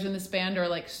songwriters in this band are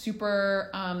like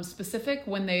super specific.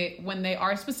 When they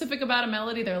are specific about a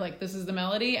melody, they're like, this is the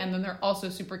melody. And then they're also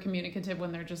super communicative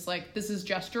when they're just like, this is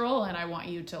gestural and I want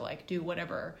you to like do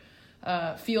whatever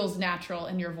feels natural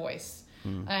in your voice.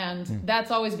 And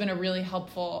that's always been a really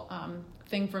helpful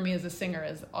thing for me as a singer,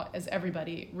 as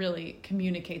everybody really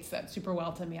communicates that super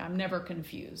well to me. I'm never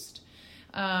confused.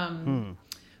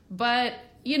 But,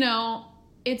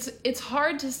 it's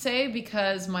hard to say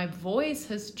because my voice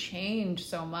has changed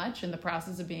so much in the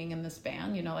process of being in this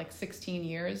band. 16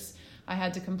 years, I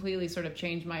had to completely sort of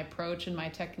change my approach and my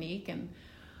technique. And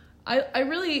I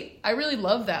really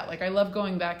love that. Like, I love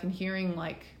going back and hearing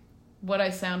like what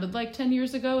I sounded like 10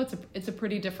 years ago. It's a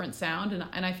pretty different sound.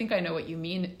 And I think I know what you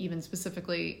mean, even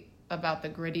specifically about the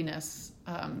grittiness.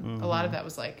 A lot of that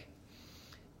was like,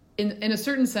 in a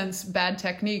certain sense, bad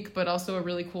technique, but also a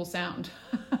really cool sound.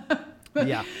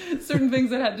 Yeah. Certain things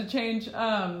that had to change.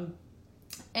 And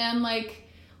like,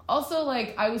 also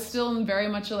like, I was still in very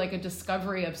much like a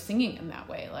discovery of singing in that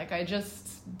way. Like, I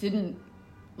just didn't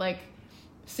like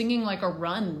singing like a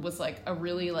run was like a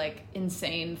really like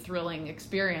insane, thrilling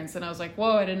experience. And I was like,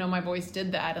 whoa, I didn't know my voice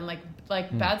did that. And like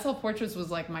Bad Self Portraits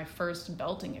was like my first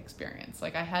belting experience.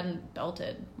 Like I hadn't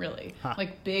belted really,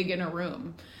 like big in a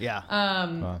room. Yeah.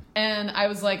 And I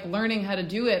was like learning how to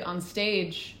do it on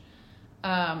stage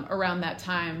around that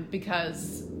time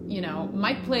because,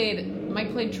 Mike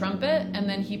played trumpet, and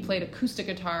then he played acoustic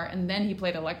guitar, and then he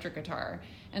played electric guitar.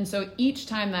 And so each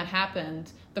time that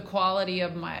happened, the quality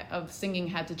of singing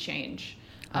had to change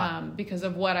because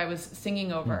of what I was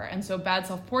singing over. And so Bad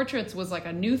Self Portraits was like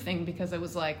a new thing because it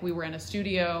was like we were in a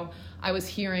studio. I was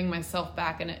hearing myself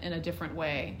back in a different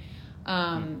way.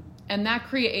 And that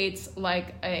creates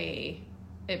like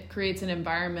it creates an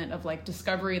environment of like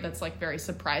discovery that's like very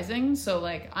surprising. So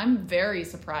like I'm very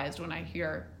surprised when I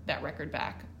hear that record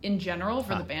back. In general,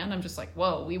 for the band, I'm just like,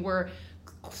 whoa, we were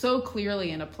so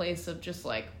clearly in a place of just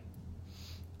like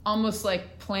almost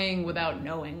like playing without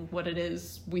knowing what it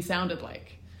is we sounded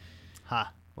like.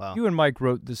 Wow. You and Mike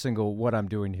wrote the single "What I'm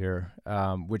Doing Here,"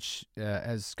 which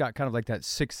has got kind of like that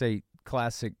 6/8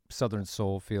 classic Southern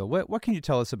soul feel. What can you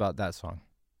tell us about that song?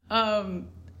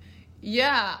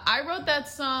 Yeah, I wrote that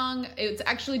song. It's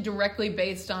actually directly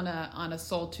based on a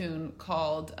soul tune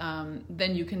called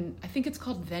 "Then You Can." I think it's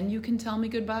called "Then You Can Tell Me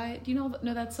Goodbye." Do you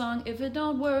know that song? If it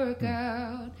don't work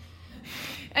out.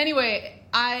 Anyway,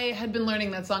 I had been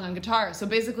learning that song on guitar, so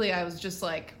basically I was just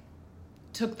like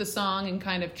took the song and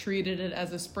kind of treated it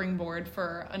as a springboard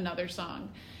for another song,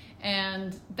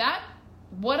 and that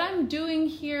 "What I'm Doing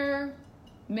Here"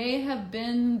 may have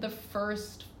been the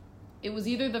first. It was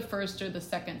either the first or the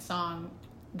second song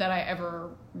that I ever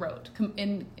wrote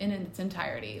in its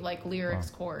entirety, like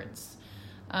lyrics, chords.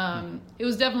 It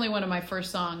was definitely one of my first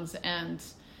songs, and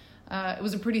it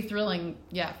was a pretty thrilling,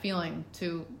 feeling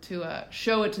to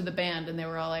show it to the band, and they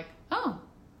were all like, "Oh,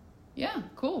 yeah,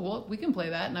 cool. Well, we can play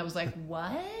that." And I was like,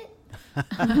 "What?"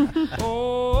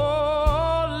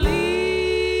 Oh,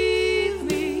 leave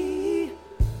me,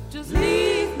 just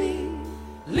leave me,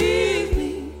 leave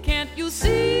me. Can't you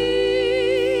see?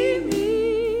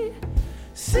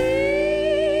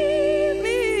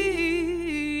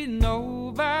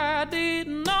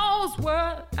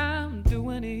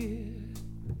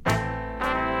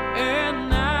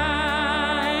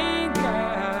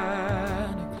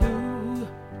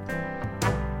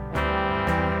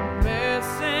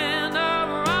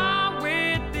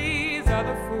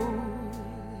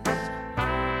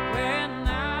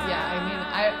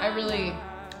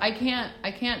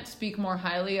 I can't speak more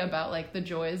highly about like the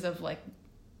joys of like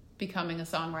becoming a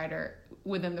songwriter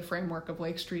within the framework of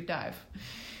Lake Street Dive,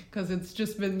 because it's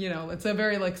just been, it's a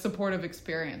very like supportive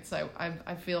experience.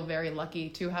 I feel very lucky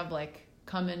to have like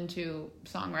come into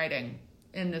songwriting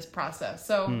in this process.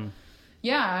 So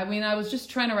yeah, I mean, I was just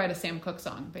trying to write a Sam Cooke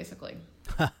song basically.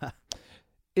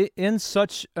 In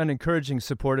such an encouraging,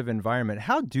 supportive environment,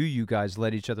 how do you guys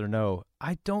let each other know,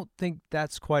 I don't think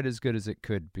that's quite as good as it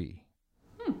could be?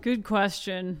 Good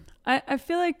question. I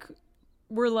feel like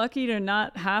we're lucky to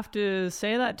not have to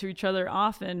say that to each other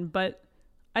often, but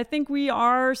I think we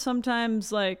are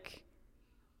sometimes like,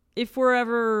 if we're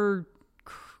ever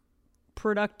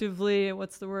productively,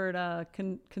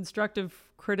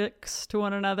 constructive critics to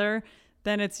one another,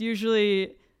 then it's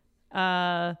usually in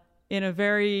a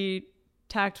very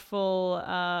tactful,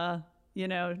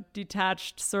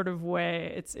 detached sort of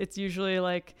way. It's usually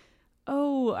like,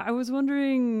 "Oh, I was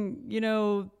wondering,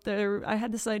 I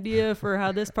had this idea for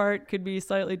how this part could be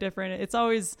slightly different." It's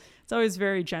always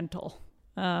very gentle.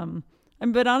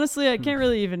 But honestly, I can't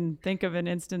really even think of an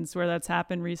instance where that's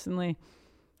happened recently.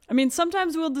 I mean,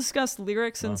 sometimes we'll discuss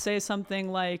lyrics and say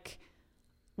something like,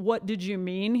 "What did you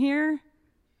mean here?"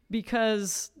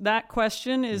 Because that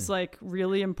question is like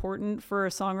really important for a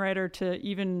songwriter to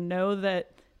even know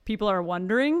that people are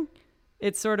wondering.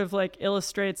 It sort of like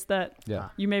illustrates that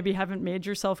you maybe haven't made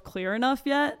yourself clear enough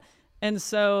yet. And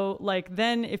so like,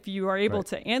 then if you are able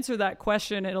to answer that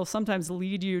question, it'll sometimes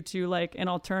lead you to like an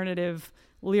alternative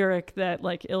lyric that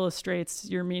like illustrates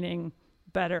your meaning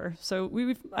better. So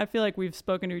I feel like we've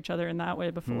spoken to each other in that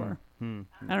way before. I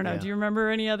don't know. Yeah. Do you remember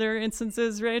any other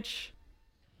instances, Rach?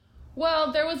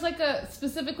 Well, there was like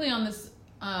specifically on this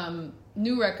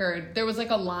new record, there was like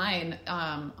a line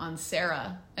on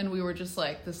Sarah, and we were just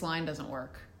like, this line doesn't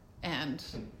work, and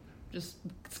just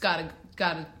it's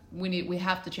we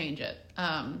have to change it.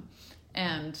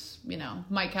 And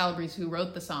Mike Calabrese, who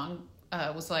wrote the song,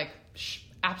 was like,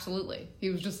 absolutely. He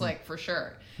was just like, for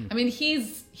sure. I mean,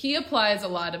 he applies a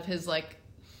lot of his like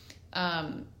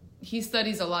he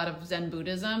studies a lot of Zen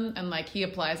Buddhism, and like he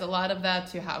applies a lot of that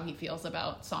to how he feels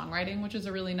about songwriting, which is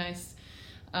a really nice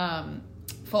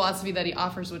philosophy that he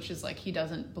offers, which is like, he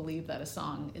doesn't believe that a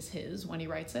song is his when he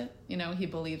writes it. He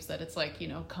believes that it's like,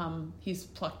 he's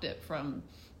plucked it from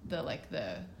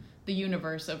the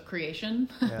universe of creation.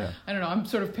 Yeah. I don't know, I'm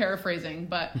sort of paraphrasing,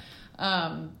 but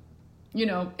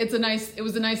it was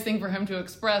a nice thing for him to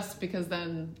express, because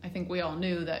then I think we all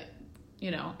knew that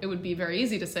it would be very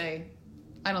easy to say,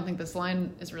 I don't think this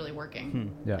line is really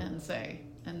working,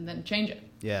 and then change it.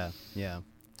 Yeah.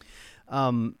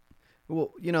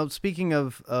 Well, speaking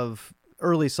of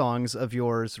early songs of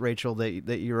yours, Rachel,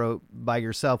 that you wrote by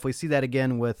yourself. We see that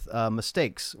again with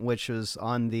Mistakes, which was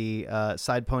on the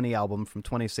Side Pony album from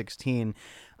 2016.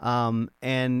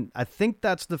 And I think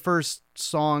that's the first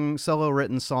solo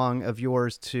written song of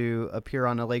yours to appear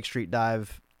on a Lake Street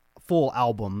Dive full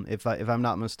album, if I'm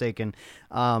not mistaken.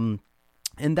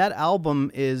 And that album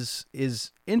is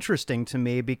interesting to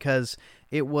me because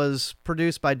it was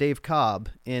produced by Dave Cobb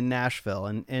in Nashville.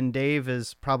 And Dave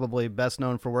is probably best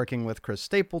known for working with Chris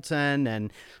Stapleton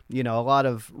and, a lot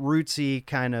of rootsy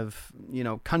kind of,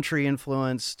 country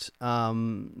influenced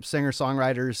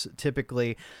singer-songwriters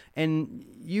typically. And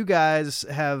you guys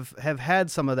have had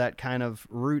some of that kind of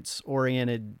roots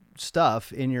oriented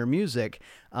stuff in your music.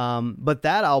 But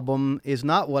that album is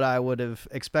not what I would have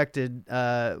expected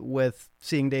with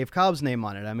seeing Dave Cobb's name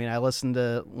on it. I mean, I listened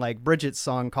to like Bridget's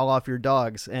song, Call Off Your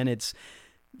Dogs, and it's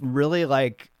really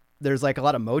like, there's like a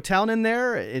lot of Motown in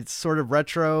there. It's sort of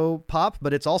retro pop,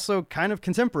 but it's also kind of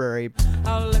contemporary.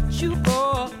 I'll let you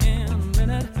go in a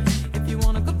minute if you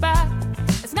want to go back.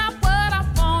 It's not what I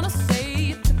want to say.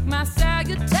 You took my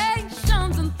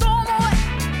salutations and throw them away.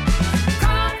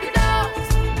 Call off your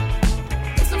dogs.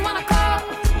 Listen when I call.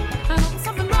 I know there's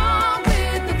something wrong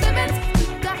with the limits.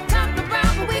 You got time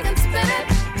around, but we can spin it.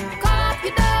 Call off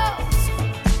your dogs.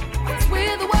 It's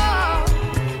with the wall.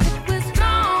 If we're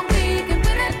strong, we can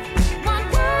win it. One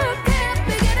word can't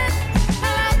begin it.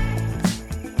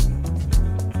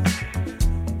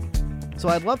 So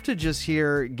I'd love to just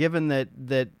hear, given that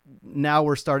now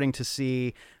we're starting to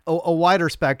see a wider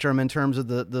spectrum in terms of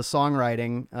the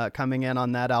songwriting coming in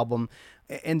on that album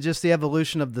and just the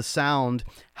evolution of the sound,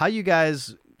 how you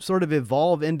guys sort of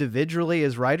evolve individually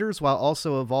as writers while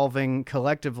also evolving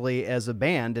collectively as a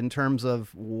band in terms of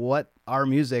what our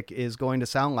music is going to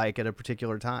sound like at a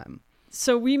particular time.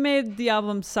 So we made the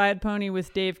album Side Pony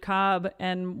with Dave Cobb,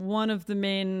 and one of the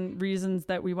main reasons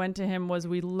that we went to him was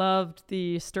we loved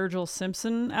the Sturgill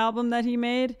Simpson album that he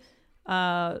made,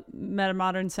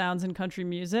 Metamodern Sounds in Country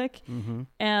Music. Mm-hmm.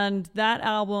 And that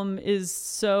album is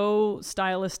so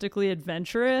stylistically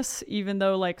adventurous, even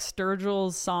though like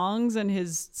Sturgill's songs and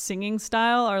his singing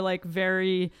style are like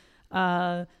very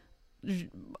of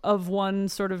one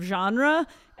sort of genre.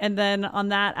 And then on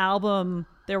that album,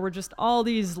 there were just all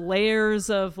these layers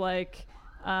of like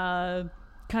kind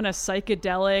of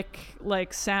psychedelic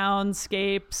like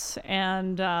soundscapes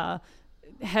and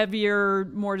heavier,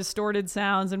 more distorted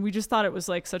sounds. And we just thought it was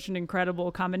like such an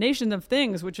incredible combination of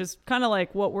things, which is kind of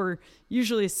like what we're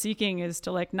usually seeking, is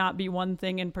to like not be one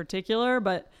thing in particular,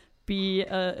 but be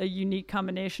a unique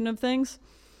combination of things.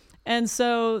 And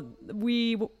so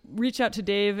we reached out to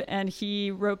Dave, and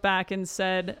he wrote back and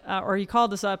said, or he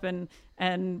called us up and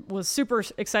was super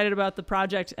excited about the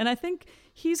project. And I think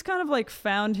he's kind of like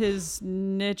found his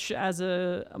niche as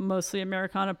a mostly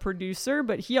Americana producer,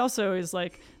 but he also is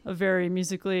like a very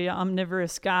musically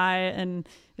omnivorous guy and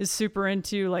is super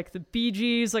into like the Bee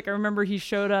Gees. Like I remember he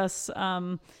showed us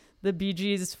the Bee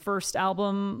Gees' first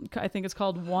album, I think it's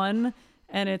called One.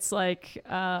 And it's like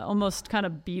almost kind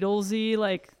of Beatlesy,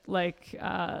 like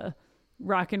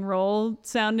rock and roll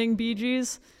sounding Bee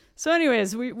Gees. So,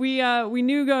 anyways, we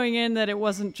knew going in that it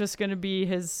wasn't just going to be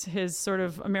his sort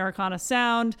of Americana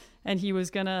sound, and he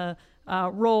was going to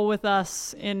roll with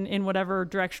us in whatever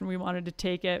direction we wanted to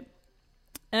take it.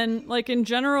 And like in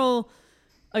general,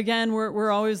 again,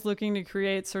 we're always looking to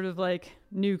create sort of like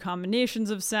new combinations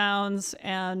of sounds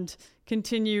and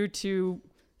continue to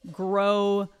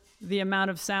grow the amount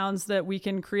of sounds that we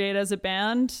can create as a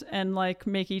band, and like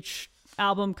make each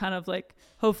album kind of like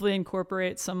hopefully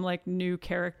incorporate some like new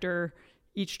character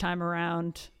each time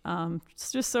around.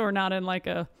 It's just so we're not in like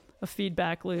a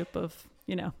feedback loop of,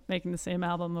 making the same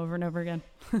album over and over again.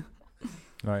 All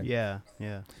right. Yeah.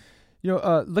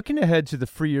 Looking ahead to the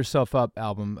Free Yourself Up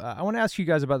album, I want to ask you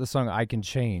guys about the song I Can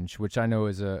Change, which I know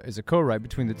is a co-write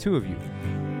between the two of you.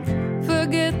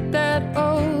 Forget that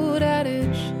old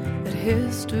adage that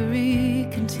history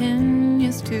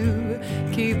continues to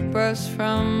keep us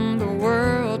from the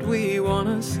world we want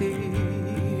to see.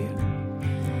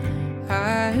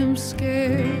 I am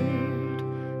scared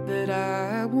that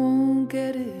I won't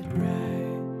get it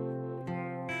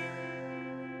right,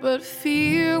 but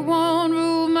fear won't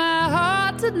rule my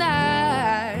heart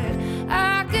tonight.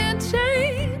 I can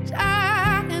change,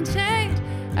 I can change,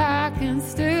 I can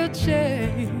still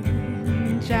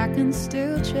change, I can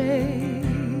still change.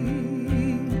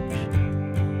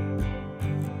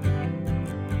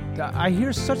 I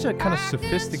hear such a kind of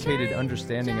sophisticated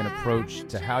understanding and approach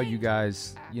to how you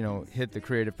guys, hit the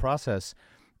creative process.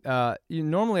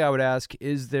 Normally I would ask,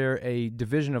 is there a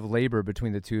division of labor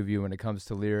between the two of you when it comes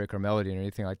to lyric or melody or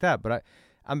anything like that? But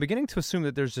I'm beginning to assume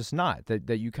that there's just not,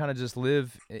 that you kind of just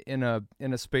live in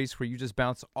a space where you just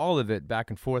bounce all of it back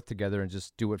and forth together and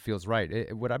just do what feels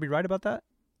right. Would I be right about that?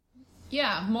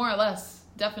 Yeah, more or less,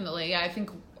 definitely. Yeah, I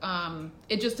think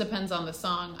it just depends on the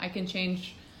song. I can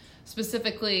change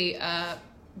specifically.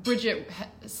 Bridget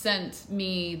sent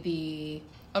me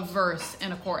a verse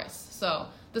and a chorus, so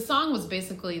the song was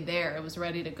basically there. It was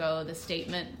ready to go. The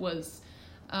statement was,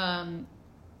 very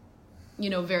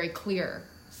clear.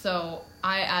 So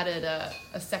I added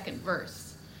a second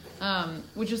verse,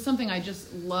 which is something I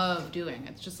just love doing.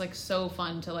 It's just like so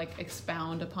fun to like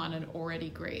expound upon an already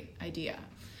great idea.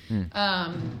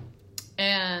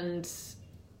 And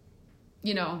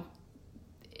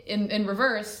in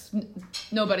reverse,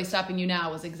 Nobody Stopping You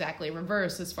Now was exactly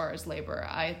reverse as far as labor.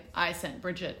 I sent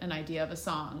Bridget an idea of a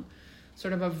song,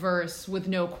 sort of a verse with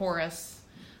no chorus,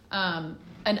 an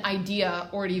idea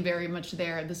already very much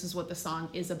there. This is what the song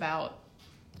is about.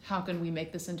 How can we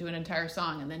make this into an entire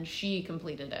song? And then she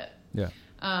completed it. Yeah.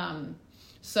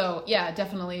 So yeah,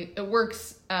 definitely it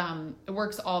works. It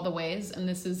works all the ways, and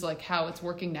this is like how it's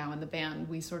working now in the band.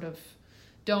 We sort of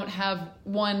don't have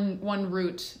one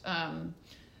route,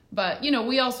 but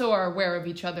we also are aware of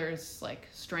each other's like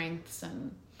strengths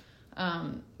and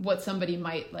what somebody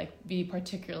might like be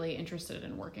particularly interested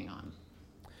in working on.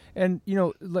 And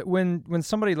like when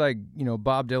somebody like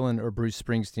Bob Dylan or Bruce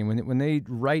Springsteen, when they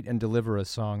write and deliver a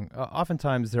song,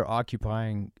 oftentimes they're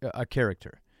occupying a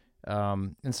character.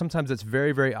 And sometimes it's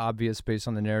very, very obvious based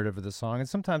on the narrative of the song. And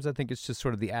sometimes I think it's just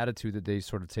sort of the attitude that they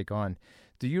sort of take on.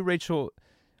 Do you, Rachel,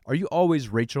 are you always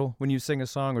Rachel when you sing a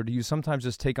song, or do you sometimes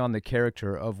just take on the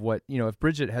character of what, if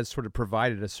Bridget has sort of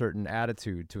provided a certain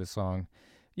attitude to a song,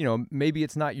 maybe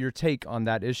it's not your take on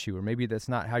that issue, or maybe that's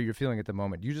not how you're feeling at the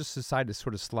moment. Do you just decide to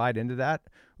sort of slide into that,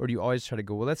 or do you always try to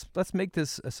go, well, let's make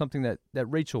this something that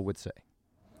Rachel would say?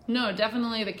 No,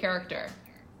 definitely the character.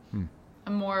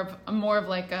 I'm more of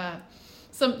like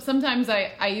sometimes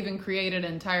I even create an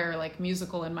entire like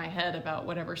musical in my head about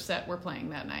whatever set we're playing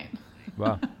that night.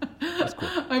 Wow, that's cool.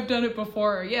 I've done it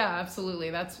before. Yeah, absolutely.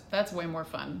 That's way more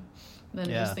fun than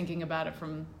just thinking about it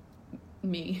from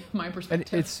my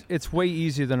perspective. And it's way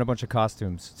easier than a bunch of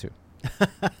costumes too.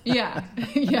 Yeah.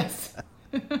 Yes.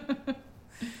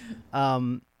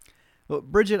 Well,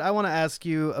 Bridget, I want to ask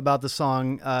you about the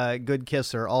song Good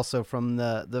Kisser, also from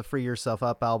the Free Yourself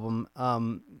Up album.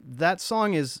 That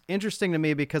song is interesting to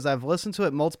me because I've listened to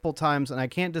it multiple times and I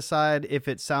can't decide if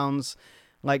it sounds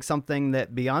like something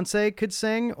that Beyonce could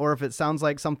sing or if it sounds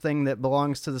like something that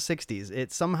belongs to the 60s.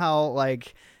 It somehow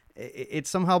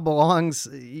belongs.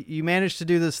 You managed to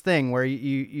do this thing where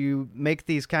you make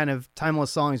these kind of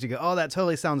timeless songs. You go, oh, that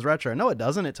totally sounds retro. No, it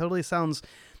doesn't. It totally sounds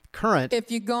current.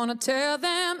 If you're gonna tell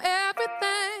them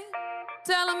everything,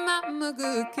 tell them I'm a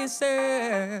good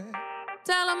kisser.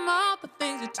 Tell them all the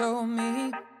things you told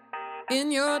me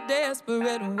in your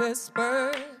desperate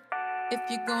whisper. If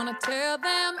you're gonna tell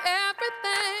them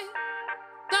everything,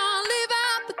 don't leave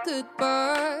out the good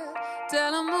part.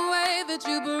 Tell them the way that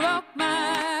you broke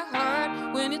my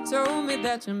heart when you told me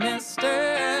that you missed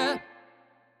her.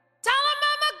 Tell them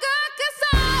I'm a good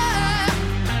kisser.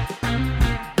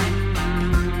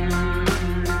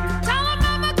 Tell them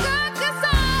I'm a good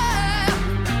kisser.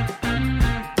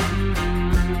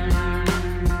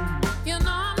 You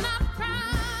know I'm not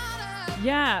proud of.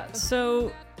 Yeah,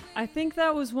 so I think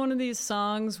that was one of these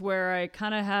songs where I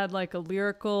kind of had like a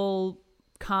lyrical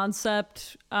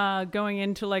concept going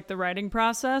into like the writing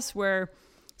process, where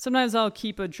sometimes I'll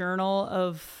keep a journal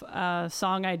of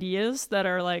song ideas that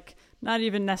are like not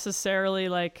even necessarily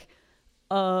like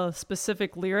a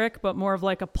specific lyric, but more of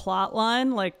like a plot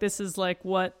line. Like this is like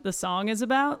what the song is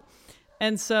about.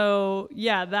 And so,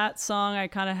 yeah, that song, I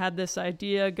kind of had this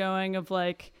idea going of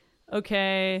like,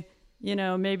 okay,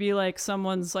 maybe like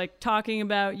someone's like talking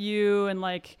about you and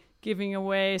like giving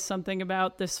away something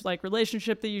about this like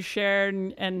relationship that you shared,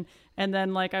 and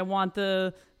then like I want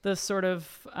the sort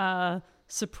of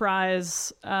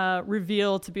surprise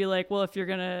reveal to be like, well, if you're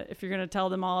gonna tell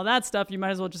them all of that stuff, you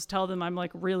might as well just tell them I'm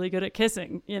like really good at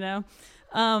kissing,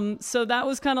 so that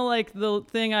was kind of like the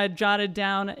thing I jotted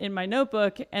down in my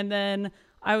notebook. And then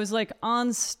I was like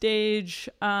on stage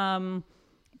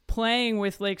playing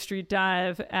with Lake Street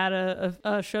Dive at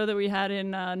a show that we had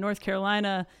in North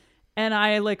Carolina, and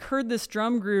I like heard this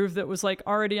drum groove that was like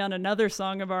already on another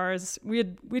song of ours.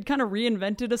 We'd kind of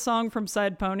reinvented a song from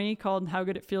Side Pony called How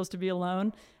Good It Feels to Be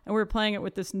Alone, and we were playing it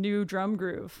with this new drum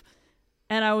groove.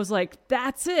 And I was like,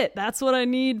 that's it. That's what I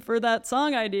need for that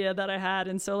song idea that I had.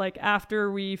 And so like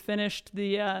after we finished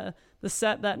the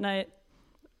set that night,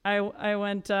 I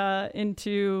went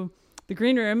into the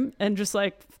green room and just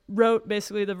like wrote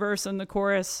basically the verse and the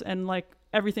chorus and like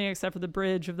everything except for the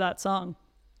bridge of that song.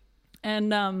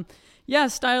 And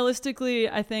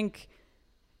stylistically, I think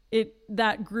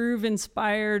that groove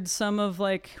inspired some of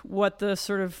like what the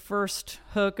sort of first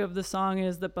hook of the song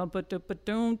is, the bump a doom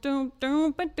doom doom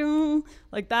doom doom.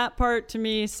 Like that part to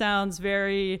me sounds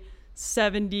very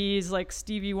 70s, like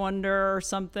Stevie Wonder or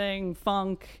something,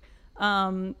 funk.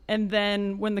 And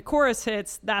then when the chorus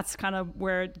hits, that's kind of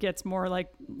where it gets more like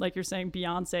you're saying,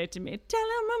 Beyonce to me. Tell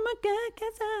him I'm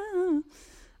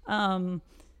a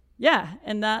yeah,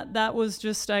 and that was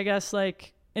just, I guess,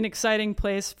 like an exciting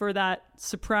place for that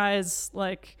surprise,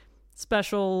 like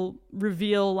special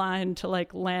reveal line to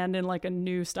like land in like a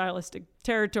new stylistic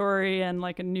territory and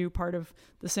like a new part of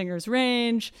the singer's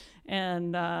range.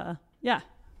 And yeah,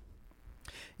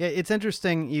 it's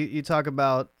interesting. You talk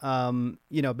about,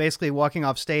 basically walking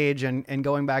off stage and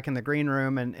going back in the green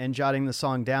room and jotting the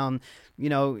song down,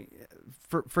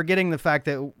 forgetting the fact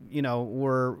that,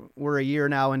 we're a year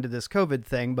now into this COVID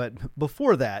thing, but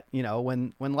before that,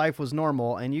 when life was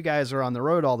normal and you guys are on the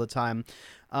road all the time,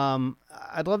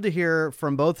 I'd love to hear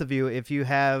from both of you if you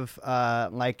have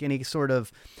like any sort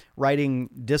of writing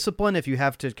discipline, if you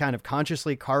have to kind of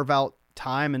consciously carve out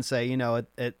time and say,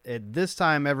 at this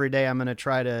time every day I'm going to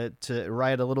try to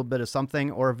write a little bit of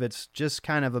something, or if it's just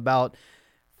kind of about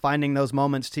finding those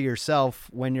moments to yourself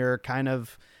when you're kind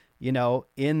of,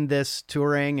 in this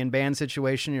touring and band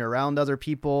situation, you're around other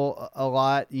people a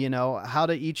lot, how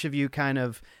do each of you kind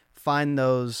of find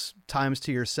those times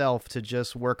to yourself to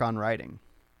just work on writing?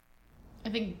 I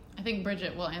think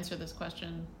Bridget will answer this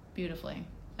question beautifully,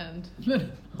 and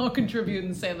then I'll contribute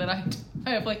and say that I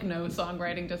have like no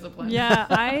songwriting discipline. Yeah,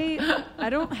 I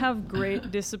don't have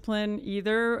great discipline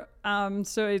either.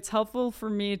 So it's helpful for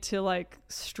me to like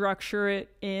structure it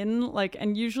in like,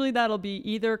 and usually that'll be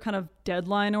either kind of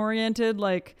deadline oriented,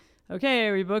 like,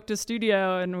 okay, we booked a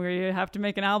studio and we have to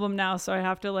make an album now, so I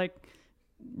have to like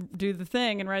do the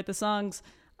thing and write the songs.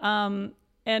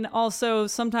 And also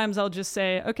sometimes I'll just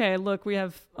say, okay, look, we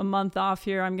have a month off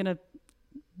here. I'm going to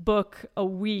book a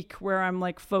week where I'm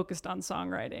like focused on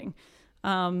songwriting.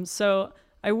 So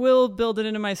I will build it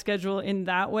into my schedule in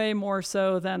that way, more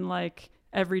so than like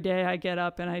every day I get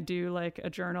up and I do like a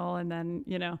journal, and then,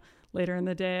 later in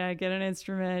the day I get an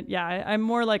instrument. Yeah, I'm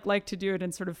more like to do it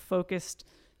in sort of focused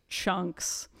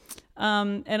chunks.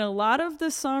 And a lot of the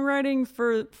songwriting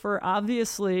for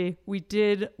Obviously we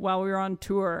did while we were on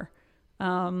tour.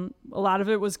 A lot of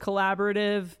it was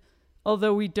collaborative,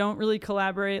 although we don't really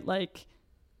collaborate like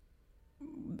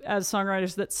as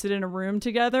songwriters that sit in a room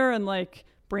together and like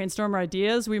brainstorm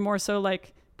ideas. We more so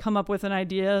like come up with an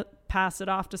idea, pass it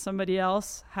off to somebody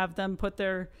else, have them put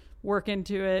their work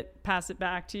into it, pass it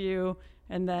back to you,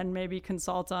 and then maybe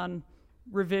consult on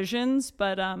revisions.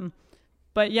 But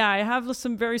yeah, I have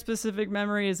some very specific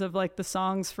memories of like the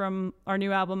songs from our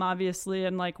new album, Obviously,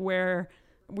 and like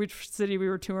which city we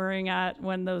were touring at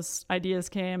when those ideas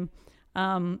came.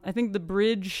 I think the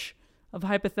bridge of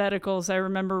Hypotheticals I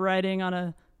remember writing on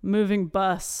a moving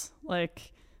bus.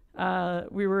 Like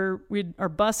our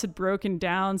bus had broken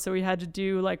down, so we had to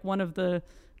do like one of the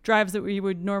drives that we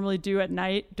would normally do at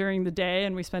night during the day,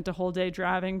 and we spent a whole day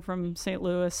driving from St.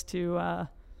 Louis to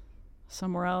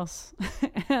somewhere else.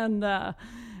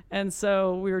 And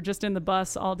so we were just in the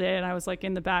bus all day, and I was like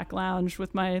in the back lounge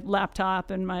with my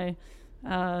laptop and my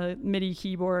MIDI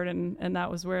keyboard, and that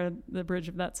was where the bridge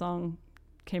of that song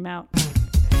came out.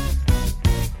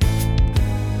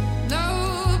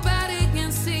 Nobody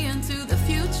can see into the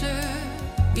future,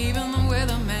 even the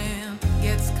weatherman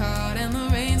gets caught in the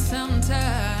rain sometimes.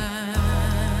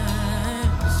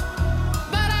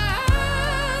 But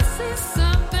I see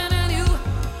something in you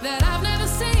that I've never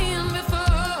seen before,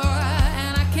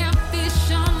 and I can't be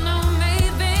sure, no,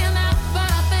 maybe not, but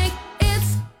I think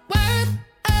it's worth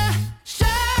a shot.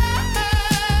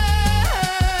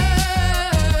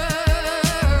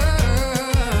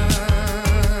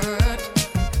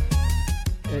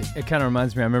 It kind of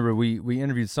reminds me, I remember we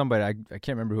interviewed somebody, I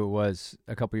can't remember who it was,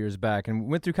 a couple years back, and we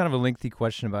went through kind of a lengthy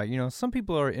question about, some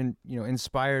people are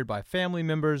inspired by family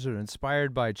members, or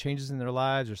inspired by changes in their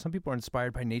lives, or some people are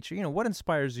inspired by nature. What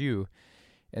inspires you?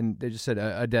 And they just said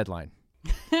a deadline.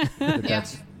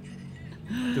 That's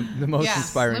the most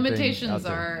inspiring limitations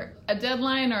thing are a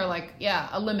deadline, or like,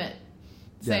 a limit.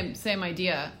 Same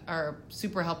idea are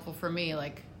super helpful for me.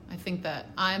 Like, I think that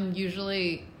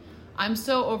I'm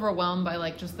so overwhelmed by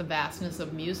like just the vastness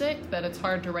of music that it's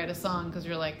hard to write a song, because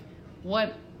you're like,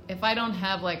 what if I don't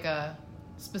have like a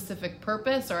specific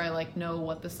purpose, or I like know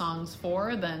what the song's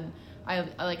for, then I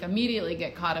like immediately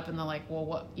get caught up in the like,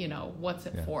 well, what's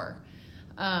it for?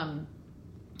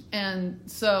 And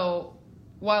so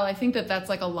while I think that that's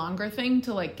like a longer thing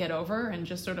to like get over and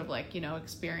just sort of like, you know,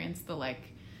 experience the like,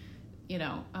 you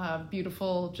know,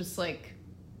 beautiful just like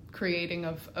creating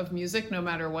of music, no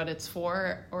matter what it's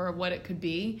for or what it could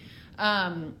be.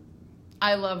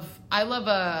 I love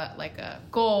a like a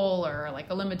goal or like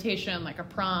a limitation, like a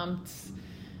prompt.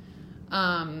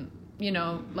 You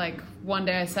know, like one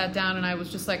day I sat down and I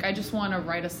was just like, I just want to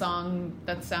write a song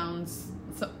that sounds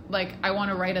like I want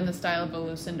to write in the style of a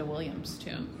Lucinda Williams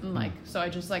tune. And like, so I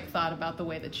just like thought about the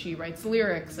way that she writes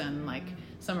lyrics and like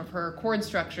some of her chord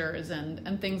structures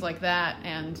and things like that.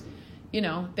 And, you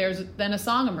know, then a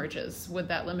song emerges with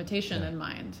that limitation in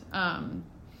mind.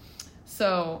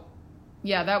 So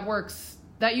yeah,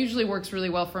 that usually works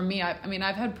really well for me. I mean,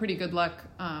 I've had pretty good luck,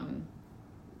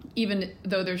 even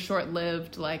though they're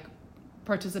short-lived, like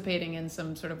participating in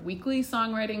some sort of weekly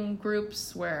songwriting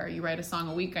groups where you write a song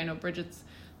a week. I know Bridget's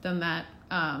done that.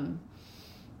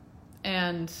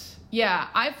 And yeah,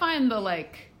 I find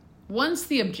once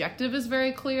the objective is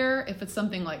very clear, if it's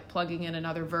something like plugging in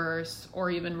another verse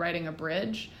or even writing a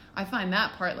bridge, I find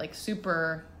that part like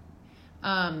super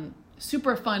fun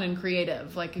and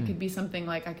creative. Like it could be something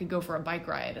like I could go for a bike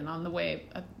ride and on the way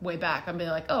back, I'd be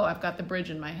like, oh, I've got the bridge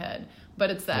in my head.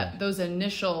 But it's that those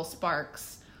initial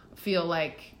sparks feel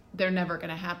like they're never going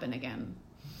to happen again.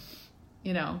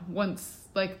 You know, once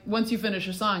you finish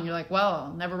a song, you're like, well,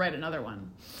 I'll never write another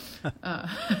one.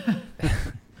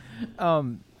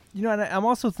 You know, and I'm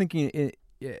also thinking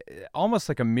almost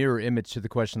like a mirror image to the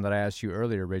question that I asked you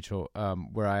earlier, Rachel,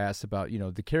 where I asked about, you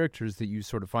know, the characters that you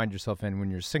sort of find yourself in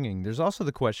when you're singing. There's also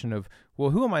the question of,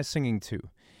 well, who am I singing to?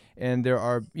 And there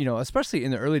are, you know, especially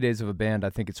in the early days of a band, I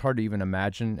think it's hard to even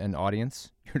imagine an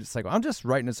audience. You're just like, well, I'm just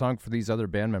writing a song for these other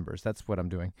band members. That's what I'm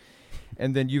doing.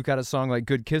 And then you've got a song like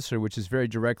Good Kisser, which is very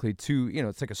directly to, you know,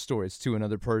 it's like a story. It's to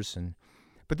another person.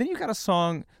 But then you got a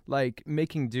song like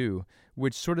Making Do,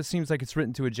 which sort of seems like it's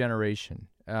written to a generation.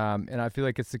 And I feel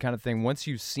like it's the kind of thing, once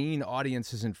you've seen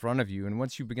audiences in front of you and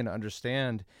once you begin to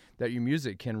understand that your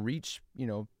music can reach, you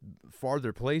know,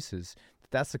 farther places,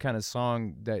 that's the kind of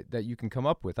song that you can come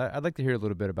up with. I'd like to hear a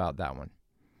little bit about that one.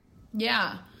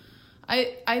 Yeah.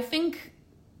 I think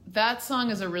that song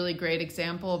is a really great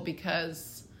example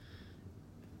because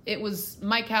it was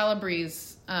Mike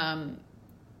Calabrese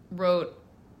wrote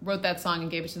that song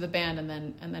and gave it to the band, and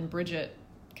then Bridget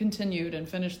continued and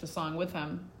finished the song with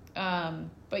him.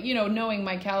 But you know, knowing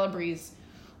Mike Calabrese,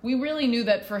 we really knew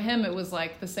that for him it was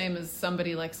like the same as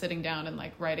somebody like sitting down and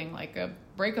like writing like a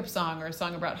breakup song or a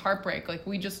song about heartbreak. Like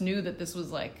we just knew that this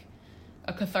was like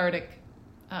a cathartic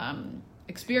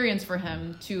experience for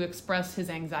him to express his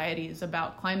anxieties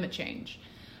about climate change.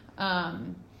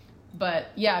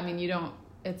 But yeah, I mean,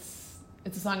 it's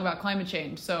a song about climate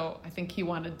change, so I think he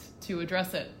wanted to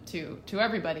address it to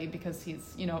everybody because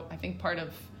he's, you know, I think part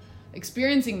of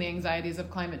experiencing the anxieties of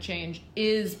climate change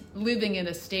is living in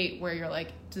a state where you're like,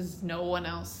 does no one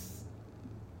else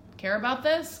care about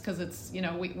this? Because it's, you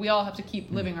know, we all have to keep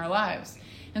living our lives.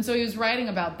 And so he was writing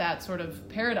about that sort of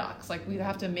paradox. Like we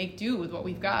have to make do with what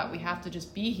we've got. We have to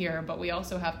just be here, but we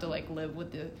also have to like live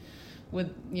with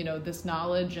you know, this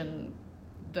knowledge and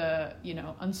the, you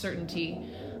know, uncertainty.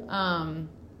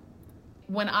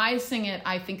 When I sing it,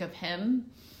 I think of him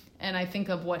and I think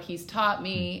of what he's taught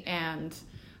me, and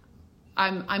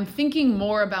I'm thinking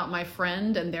more about my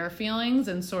friend and their feelings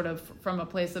and sort of from a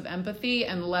place of empathy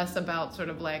and less about sort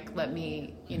of like, let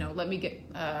me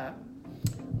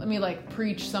like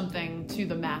preach something to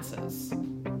the masses.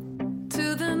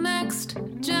 To the next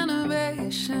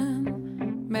generation,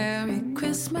 Merry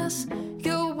Christmas.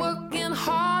 You're working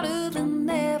harder than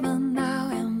ever now,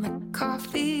 and the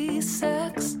coffee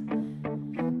sucks.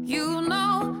 You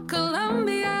know,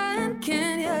 Colombia and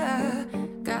Kenya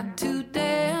got too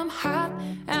damn hot,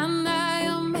 and now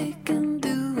you're making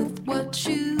do with what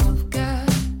you've got.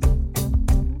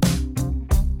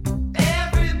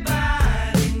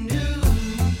 Everybody knew.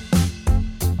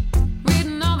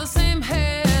 Reading all the same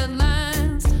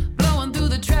headlines, blowing through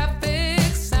the traffic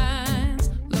signs,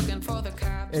 looking for the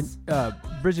cops. And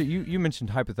Bridget, you mentioned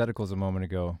Hypotheticals a moment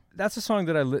ago. That's a song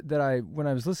that I when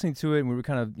I was listening to it and we were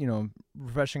kind of, you know,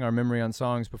 refreshing our memory on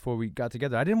songs before we got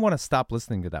together, I didn't want to stop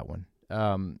listening to that one.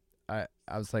 I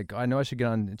was like, I know I should get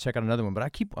on and check out another one, but I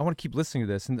want to keep listening to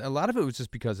this. And a lot of it was just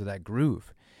because of that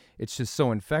groove. It's just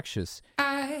so infectious.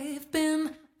 I've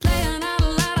been playing out a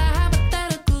lot of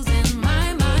hypotheticals in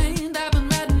my mind. I've been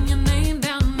writing your name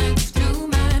down next to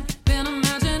mine. Been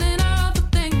imagining all the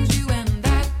things you and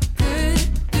I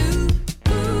could do.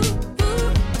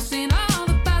 I've seen all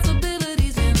the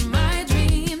possibilities in my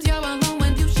dreams. You're alone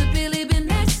when you should really be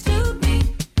next to me.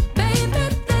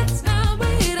 Baby, let's not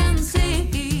wait and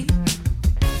see.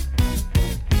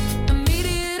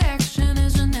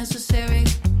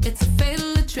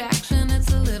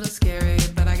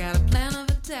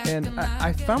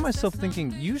 found myself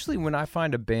thinking, usually when I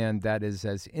find a band that is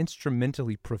as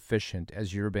instrumentally proficient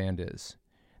as your band is,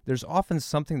 there's often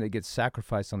something that gets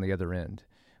sacrificed on the other end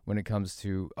when it comes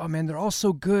to, oh man, they're all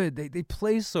so good, they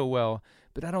play so well,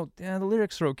 but the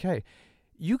lyrics are okay.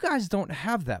 You guys don't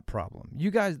have that problem.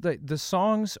 You guys, the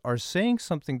songs are saying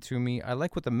something to me. I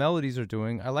like what the melodies are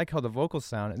doing. I like how the vocals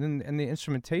sound, and the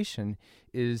instrumentation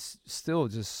is still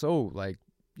just so like,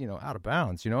 out of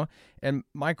bounds, And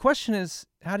my question is,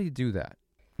 how do you do that?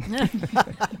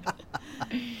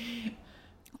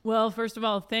 Well, first of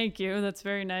all, thank you. That's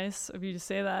very nice of you to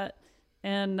say that.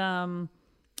 And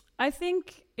I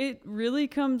think it really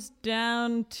comes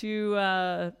down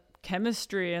to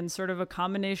chemistry and sort of a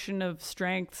combination of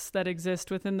strengths that exist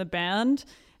within the band.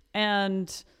 And,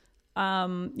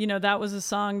 that was a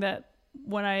song that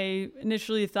when I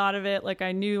initially thought of it, like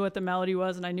I knew what the melody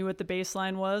was and I knew what the bass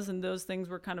line was, and those things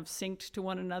were kind of synced to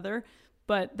one another.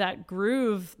 But that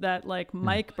groove that like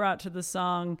Mike brought to the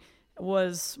song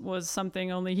was something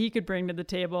only he could bring to the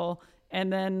table.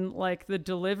 And then like the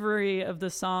delivery of the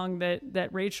song that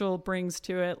Rachel brings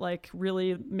to it, like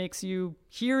really makes you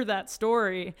hear that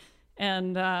story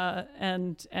and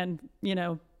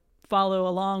follow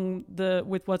along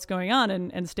with what's going on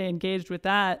and stay engaged with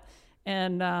that.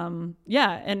 And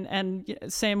and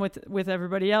same with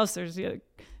everybody else. There's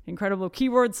incredible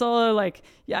keyboard solo.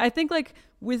 I think like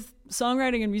with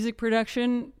songwriting and music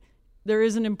production, there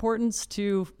is an importance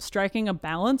to striking a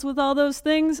balance with all those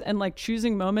things and like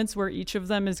choosing moments where each of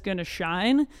them is going to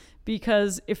shine,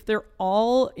 because if they're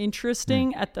all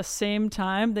interesting at the same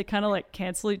time, they kind of like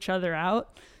cancel each other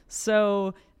out.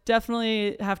 So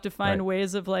definitely have to find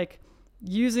ways of like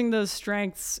using those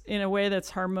strengths in a way that's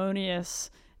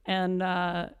harmonious. And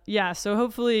so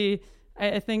hopefully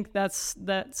I think that's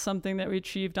something that we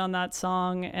achieved on that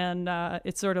song. And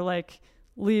it's sort of like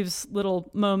leaves little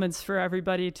moments for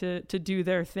everybody to do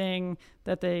their thing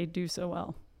that they do so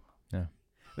well. Yeah.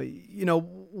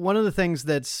 One of the things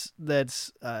that's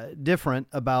different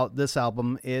about this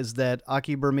album is that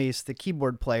Aki Burmese, the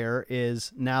keyboard player,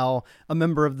 is now a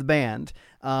member of the band.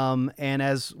 And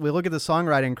as we look at the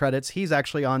songwriting credits, he's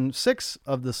actually on 6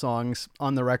 of the songs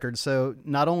on the record. So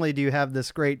not only do you have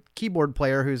this great keyboard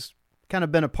player who's kind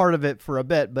of been a part of it for a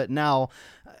bit, but now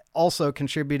also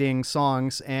contributing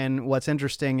songs. And what's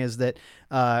interesting is that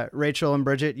Rachel and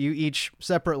Bridget, you each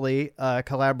separately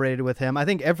collaborated with him. I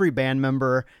think every band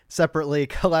member separately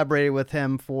collaborated with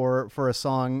him for a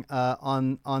song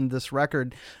on this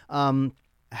record.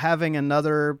 Having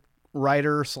another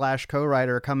writer /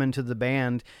 co-writer come into the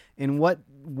band, in what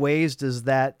ways does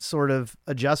that sort of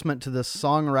adjustment to the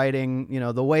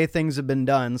songwriting, the way things have been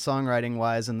done songwriting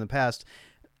wise in the past,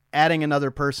 adding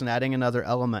another person, adding another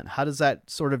element, how does that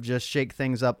sort of just shake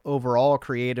things up overall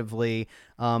creatively,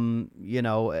 when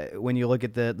you look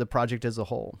at the project as a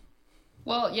whole?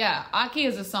 Well, yeah, Aki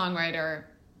is a songwriter.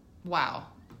 Wow.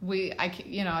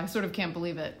 I sort of can't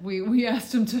believe it. We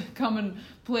asked him to come and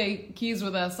play keys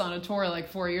with us on a tour like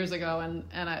 4 years ago. And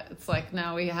it's like,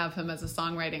 now we have him as a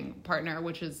songwriting partner,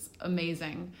 which is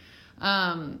amazing.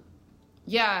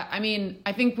 Yeah, I mean,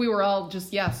 I think we were all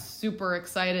just, super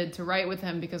excited to write with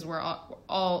him because we're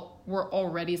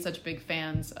already such big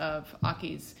fans of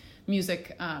Aki's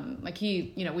music.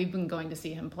 We've been going to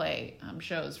see him play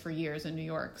shows for years in New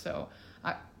York. So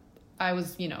I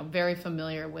was, very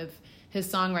familiar with his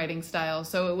songwriting style.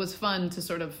 So it was fun to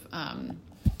sort of,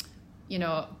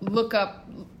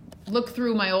 look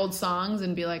through my old songs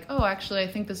and be like, oh, actually, I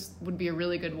think this would be a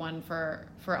really good one for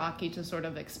Aki to sort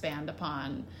of expand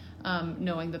upon.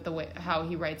 Knowing that how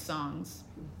he writes songs.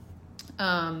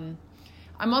 I'm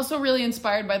also really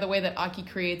inspired by the way that Aki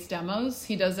creates demos.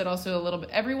 He does it also a little bit.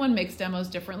 Everyone makes demos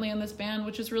differently in this band,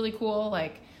 which is really cool.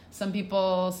 Like some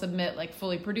people submit like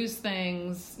fully produced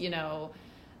things,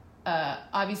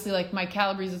 obviously like Mike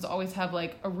Calabrese's always have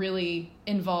like a really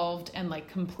involved and like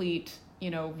complete,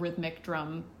 rhythmic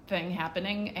drum thing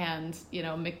happening. And,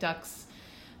 Mick Duck's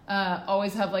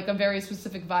always have like a very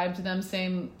specific vibe to them.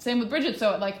 Same with Bridget.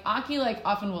 So like Aki like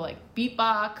often will like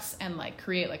beatbox and like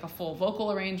create like a full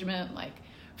vocal arrangement. Like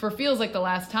for Feels Like the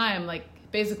Last Time, like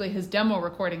basically his demo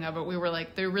recording of it, we were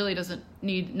like,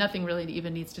 nothing really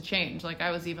even needs to change. Like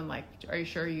I was even like, are you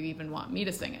sure you even want me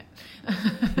to sing it?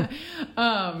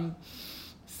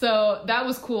 So that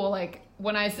was cool. Like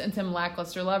when I sent him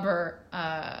Lackluster Lover,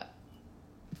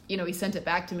 he sent it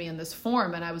back to me in this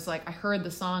form, and I was like, I heard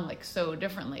the song like so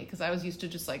differently because I was used to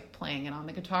just like playing it on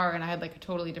the guitar, and I had like a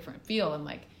totally different feel, and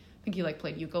like I think he like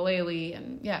played ukulele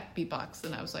and beatbox,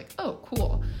 and I was like, oh,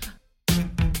 cool.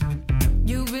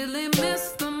 You really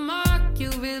missed the mark,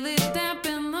 you really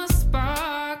dampen the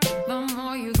spark. The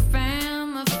more you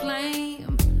fan the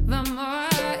flame, the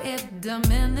more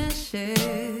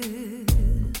diminishes.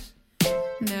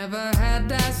 Never had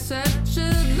I such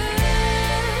a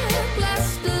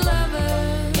lackluster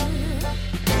lover.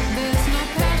 There's no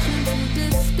passion to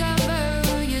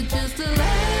discover. You're just a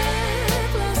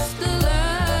lackluster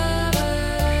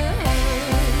lover.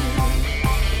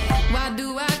 Why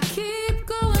do I keep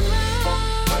going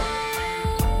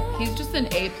round? He's just an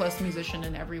A+ musician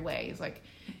in every way. He's like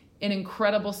an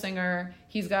incredible singer.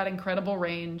 He's got incredible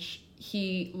range.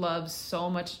 He loves so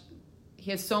much.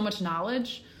 He has so much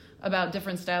knowledge about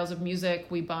different styles of music.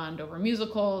 We bond over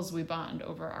musicals. We bond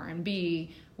over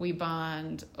R&B. We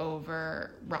bond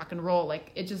over rock and roll.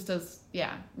 Like, it just does,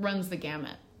 runs the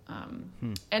gamut.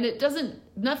 And it doesn't,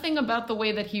 nothing about the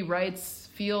way that he writes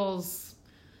feels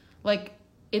like,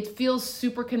 it feels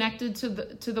super connected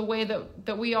to the way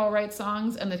that we all write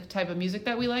songs and the type of music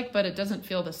that we like, but it doesn't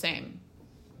feel the same.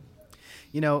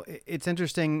 You know, it's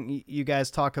interesting. You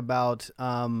guys talk about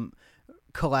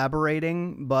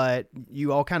collaborating, but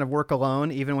you all kind of work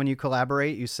alone. Even when you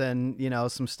collaborate, you send,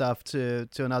 some stuff to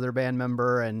another band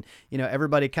member, and,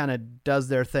 everybody kind of does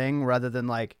their thing rather than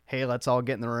like, hey, let's all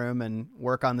get in the room and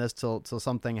work on this till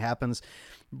something happens.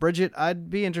 Bridget, I'd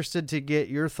be interested to get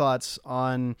your thoughts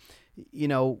on,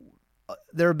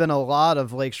 there have been a lot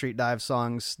of Lake Street Dive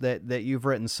songs that you've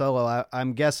written solo.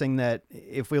 I'm guessing that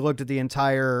if we looked at the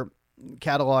entire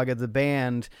catalog of the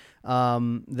band,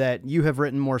 that you have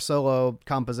written more solo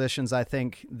compositions, I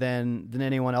think, than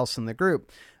anyone else in the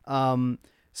group.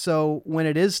 So when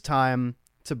it is time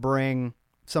to bring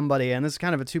somebody in, this is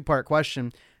kind of a two-part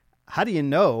question. How do you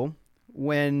know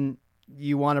when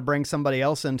you want to bring somebody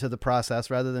else into the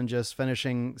process rather than just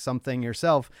finishing something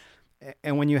yourself?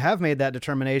 And when you have made that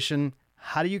determination,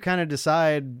 how do you kind of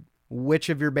decide which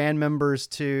of your band members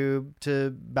to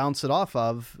bounce it off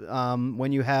of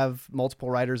when you have multiple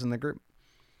writers in the group?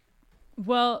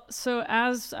 Well, so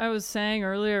as I was saying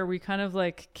earlier, we kind of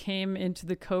like came into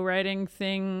the co-writing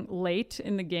thing late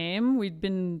in the game. We'd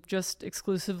been just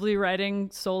exclusively writing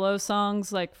solo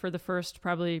songs like for the first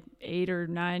probably 8 or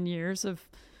 9 years of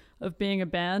being a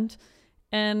band.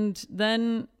 And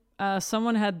then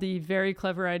someone had the very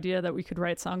clever idea that we could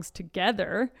write songs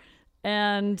together.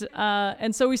 And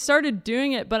so we started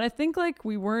doing it, but I think like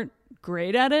we weren't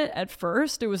great at it at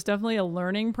first. It was definitely a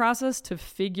learning process to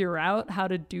figure out how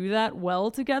to do that well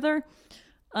together.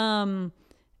 And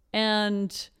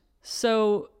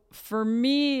so for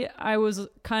me, I was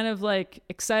kind of like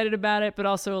excited about it, but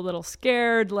also a little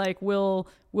scared. Like, will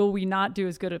we not do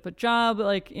as good of a job?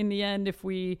 Like in the end, if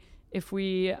we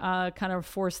kind of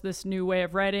force this new way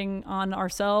of writing on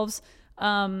ourselves.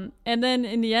 And then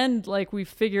in the end, like we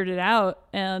figured it out,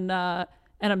 and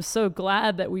I'm so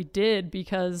glad that we did,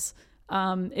 because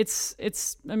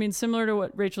it's I mean, similar to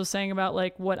what Rachel's saying about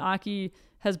like what Aki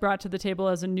has brought to the table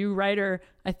as a new writer.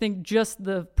 I think just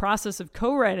the process of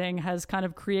co-writing has kind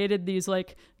of created these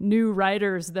like new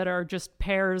writers that are just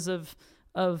pairs of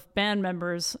band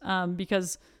members,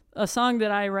 because a song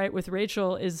that I write with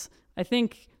Rachel is, I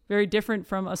think, very different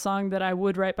from a song that I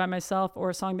would write by myself or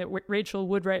a song that Rachel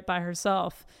would write by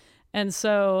herself. And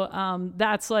so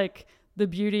that's like the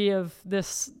beauty of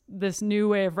this new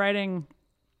way of writing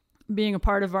being a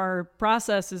part of our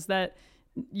process, is that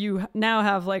you now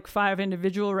have like 5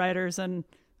 individual writers, and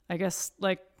I guess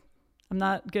like I'm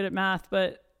not good at math,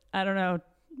 but I don't know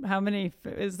how many,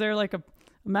 is there like a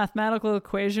mathematical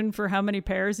equation for how many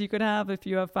pairs you could have if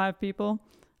you have 5 people?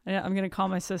 I'm going to call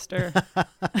my sister.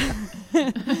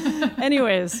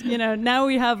 Anyways, now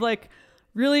we have like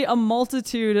really a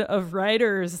multitude of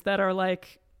writers that are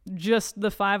like just the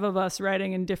 5 of us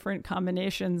writing in different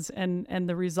combinations, and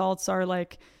the results are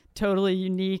like totally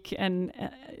unique and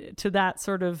to that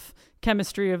sort of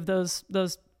chemistry of those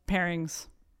pairings.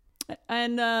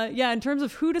 And in terms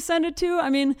of who to send it to,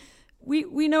 I mean,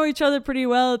 we know each other pretty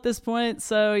well at this point.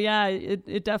 So yeah,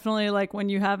 it definitely, like when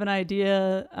you have an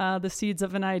idea, the seeds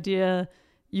of an idea,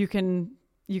 you can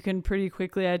pretty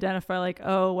quickly identify like,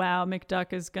 oh wow,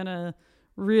 McDuck is gonna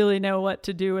really know what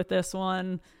to do with this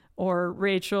one, or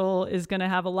Rachel is gonna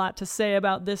have a lot to say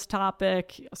about this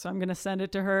topic, so I'm gonna send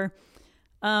it to her.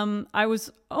 I was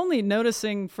only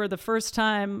noticing for the first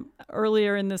time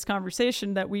earlier in this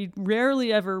conversation that we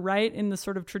rarely ever write in the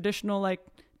sort of traditional like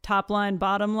top line,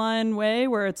 bottom line way,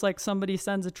 where it's like somebody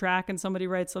sends a track and somebody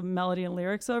writes a melody and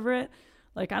lyrics over it.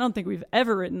 Like, I don't think we've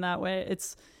ever written that way.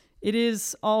 It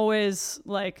is always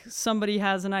like somebody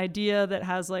has an idea that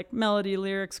has like melody,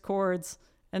 lyrics, chords,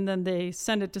 and then they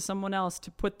send it to someone else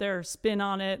to put their spin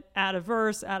on it, add a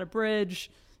verse, add a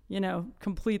bridge,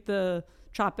 complete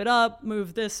chop it up,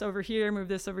 move this over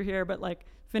here, but like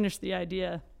finish the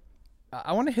idea.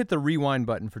 I want to hit the rewind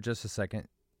button for just a second.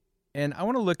 And I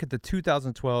want to look at the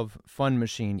 2012 Fun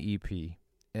Machine EP.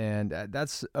 And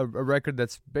that's a record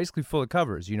that's basically full of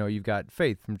covers. You know, you've got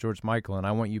Faith from George Michael and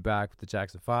I Want You Back with the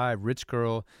Jackson 5, Rich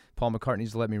Girl, Paul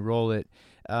McCartney's Let Me Roll It.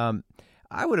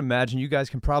 I would imagine you guys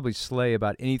can probably slay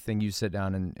about anything you sit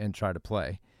down and try to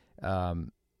play.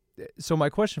 So my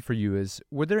question for you is,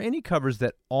 were there any covers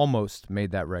that almost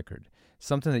made that record?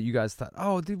 Something that you guys thought,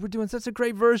 oh, dude, we're doing such a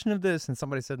great version of this. And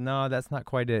somebody said, no, that's not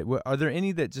quite it. Are there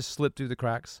any that just slipped through the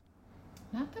cracks?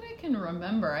 Not that I can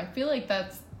remember. I feel like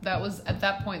that was at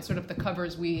that point sort of the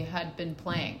covers we had been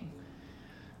playing.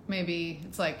 Maybe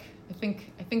it's like I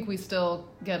think we still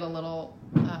get a little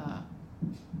I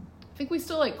think we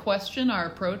still like question our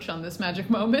approach on This Magic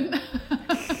Moment.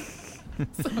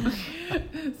 So,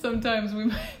 sometimes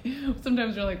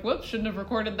you're like, whoops, shouldn't have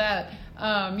recorded that.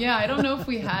 Yeah, I don't know if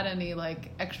we had any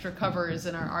like extra covers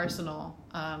in our arsenal.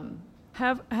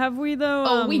 Have we though?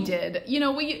 Oh, we did. You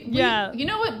know, we you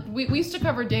know what? We used to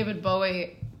cover David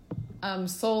Bowie,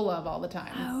 Soul Love all the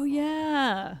time. Oh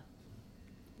yeah,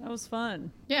 that was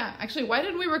fun. Yeah, actually, why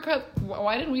didn't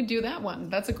we do that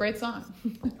one? That's a great song.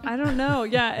 I don't know.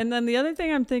 Yeah, and then the other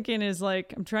thing I'm thinking is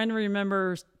like I'm trying to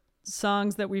remember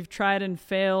songs that we've tried and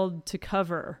failed to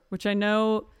cover, which I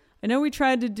know we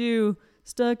tried to do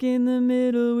Stuck in the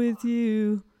Middle with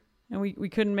You. And we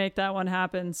couldn't make that one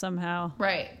happen somehow.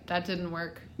 Right. That didn't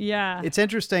work. Yeah. It's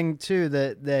interesting, too,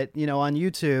 that you know, on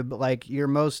YouTube, like your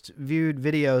most viewed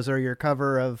videos are your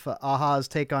cover of a-ha's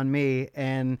Take on Me.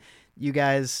 And you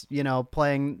guys, you know,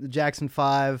 playing the Jackson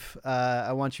 5,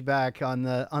 I Want You Back on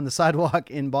the sidewalk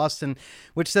in Boston,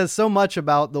 which says so much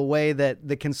about the way that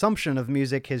the consumption of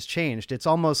music has changed. It's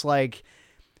almost like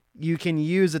you can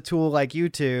use a tool like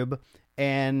YouTube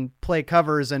and play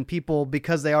covers, and people,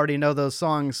 because they already know those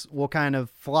songs, will kind of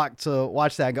flock to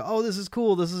watch that and go, oh, this is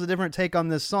cool. This is a different take on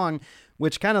this song,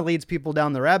 which kind of leads people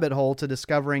down the rabbit hole to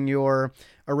discovering your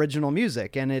original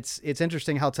music. And it's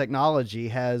interesting how technology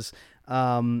has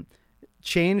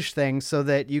changed things so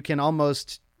that you can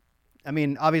almost, I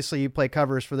mean, obviously you play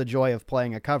covers for the joy of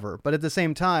playing a cover, but at the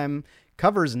same time,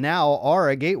 covers now are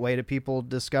a gateway to people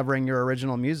discovering your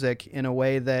original music in a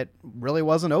way that really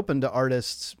wasn't open to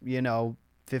artists, you know,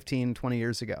 15, 20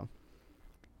 years ago.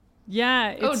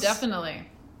 Yeah. Definitely.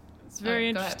 It's very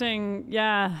interesting.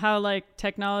 Yeah. How like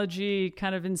technology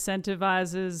kind of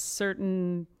incentivizes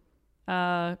certain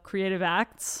creative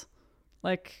acts.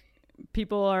 Like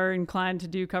people are inclined to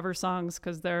do cover songs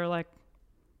because they're like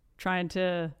trying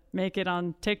to make it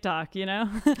on TikTok, you know?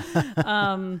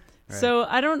 Right. So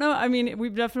I don't know. I mean,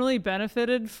 we've definitely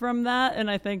benefited from that. And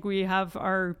I think we have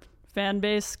our fan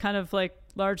base kind of like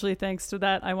largely thanks to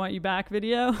that I Want You Back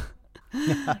video.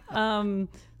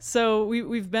 So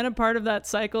we've been a part of that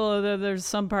cycle, although there's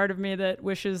some part of me that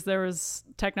wishes there was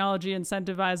technology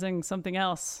incentivizing something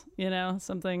else, you know,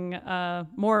 something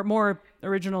more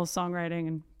original songwriting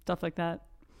and stuff like that.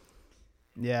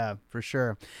 Yeah, for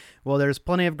sure. Well, there's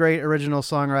plenty of great original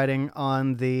songwriting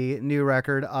on the new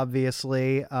record,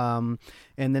 obviously. And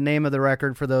the name of the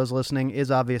record, for those listening,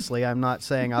 is Obviously. I'm not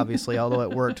saying obviously, although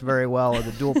it worked very well at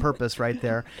the dual purpose right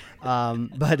there.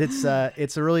 But it's a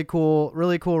really cool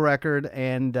record.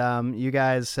 And you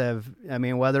guys have, I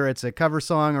mean, whether it's a cover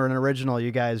song or an original,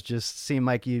 you guys just seem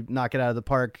like you knock it out of the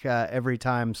park every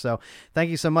time. So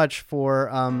thank you so much for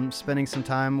spending some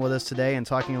time with us today and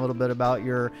talking a little bit about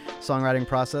your songwriting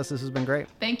process. This has been great.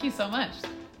 Thank you so much.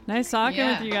 Nice talking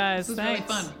with you guys. This was Thanks.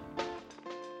 really fun.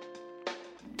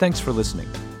 Thanks for listening.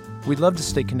 We'd love to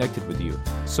stay connected with you,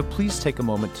 so please take a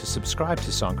moment to subscribe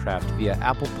to Songcraft via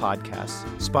Apple Podcasts,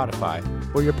 Spotify,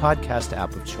 or your podcast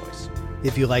app of choice.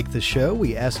 If you like the show,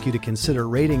 we ask you to consider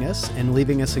rating us and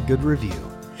leaving us a good review.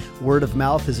 Word of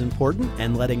mouth is important,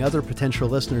 and letting other potential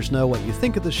listeners know what you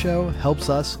think of the show helps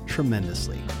us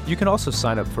tremendously. You can also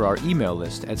sign up for our email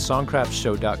list at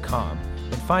songcraftshow.com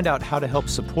and find out how to help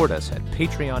support us at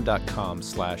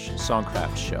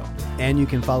patreon.com/songcraftshow. And you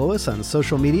can follow us on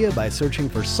social media by searching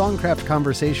for Songcraft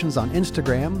Conversations on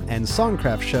Instagram and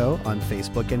Songcraft Show on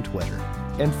Facebook and Twitter.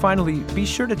 And finally, be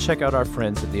sure to check out our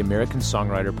friends at the American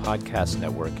Songwriter Podcast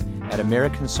Network at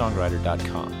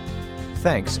americansongwriter.com.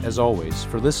 Thanks, as always,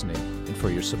 for listening and for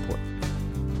your support.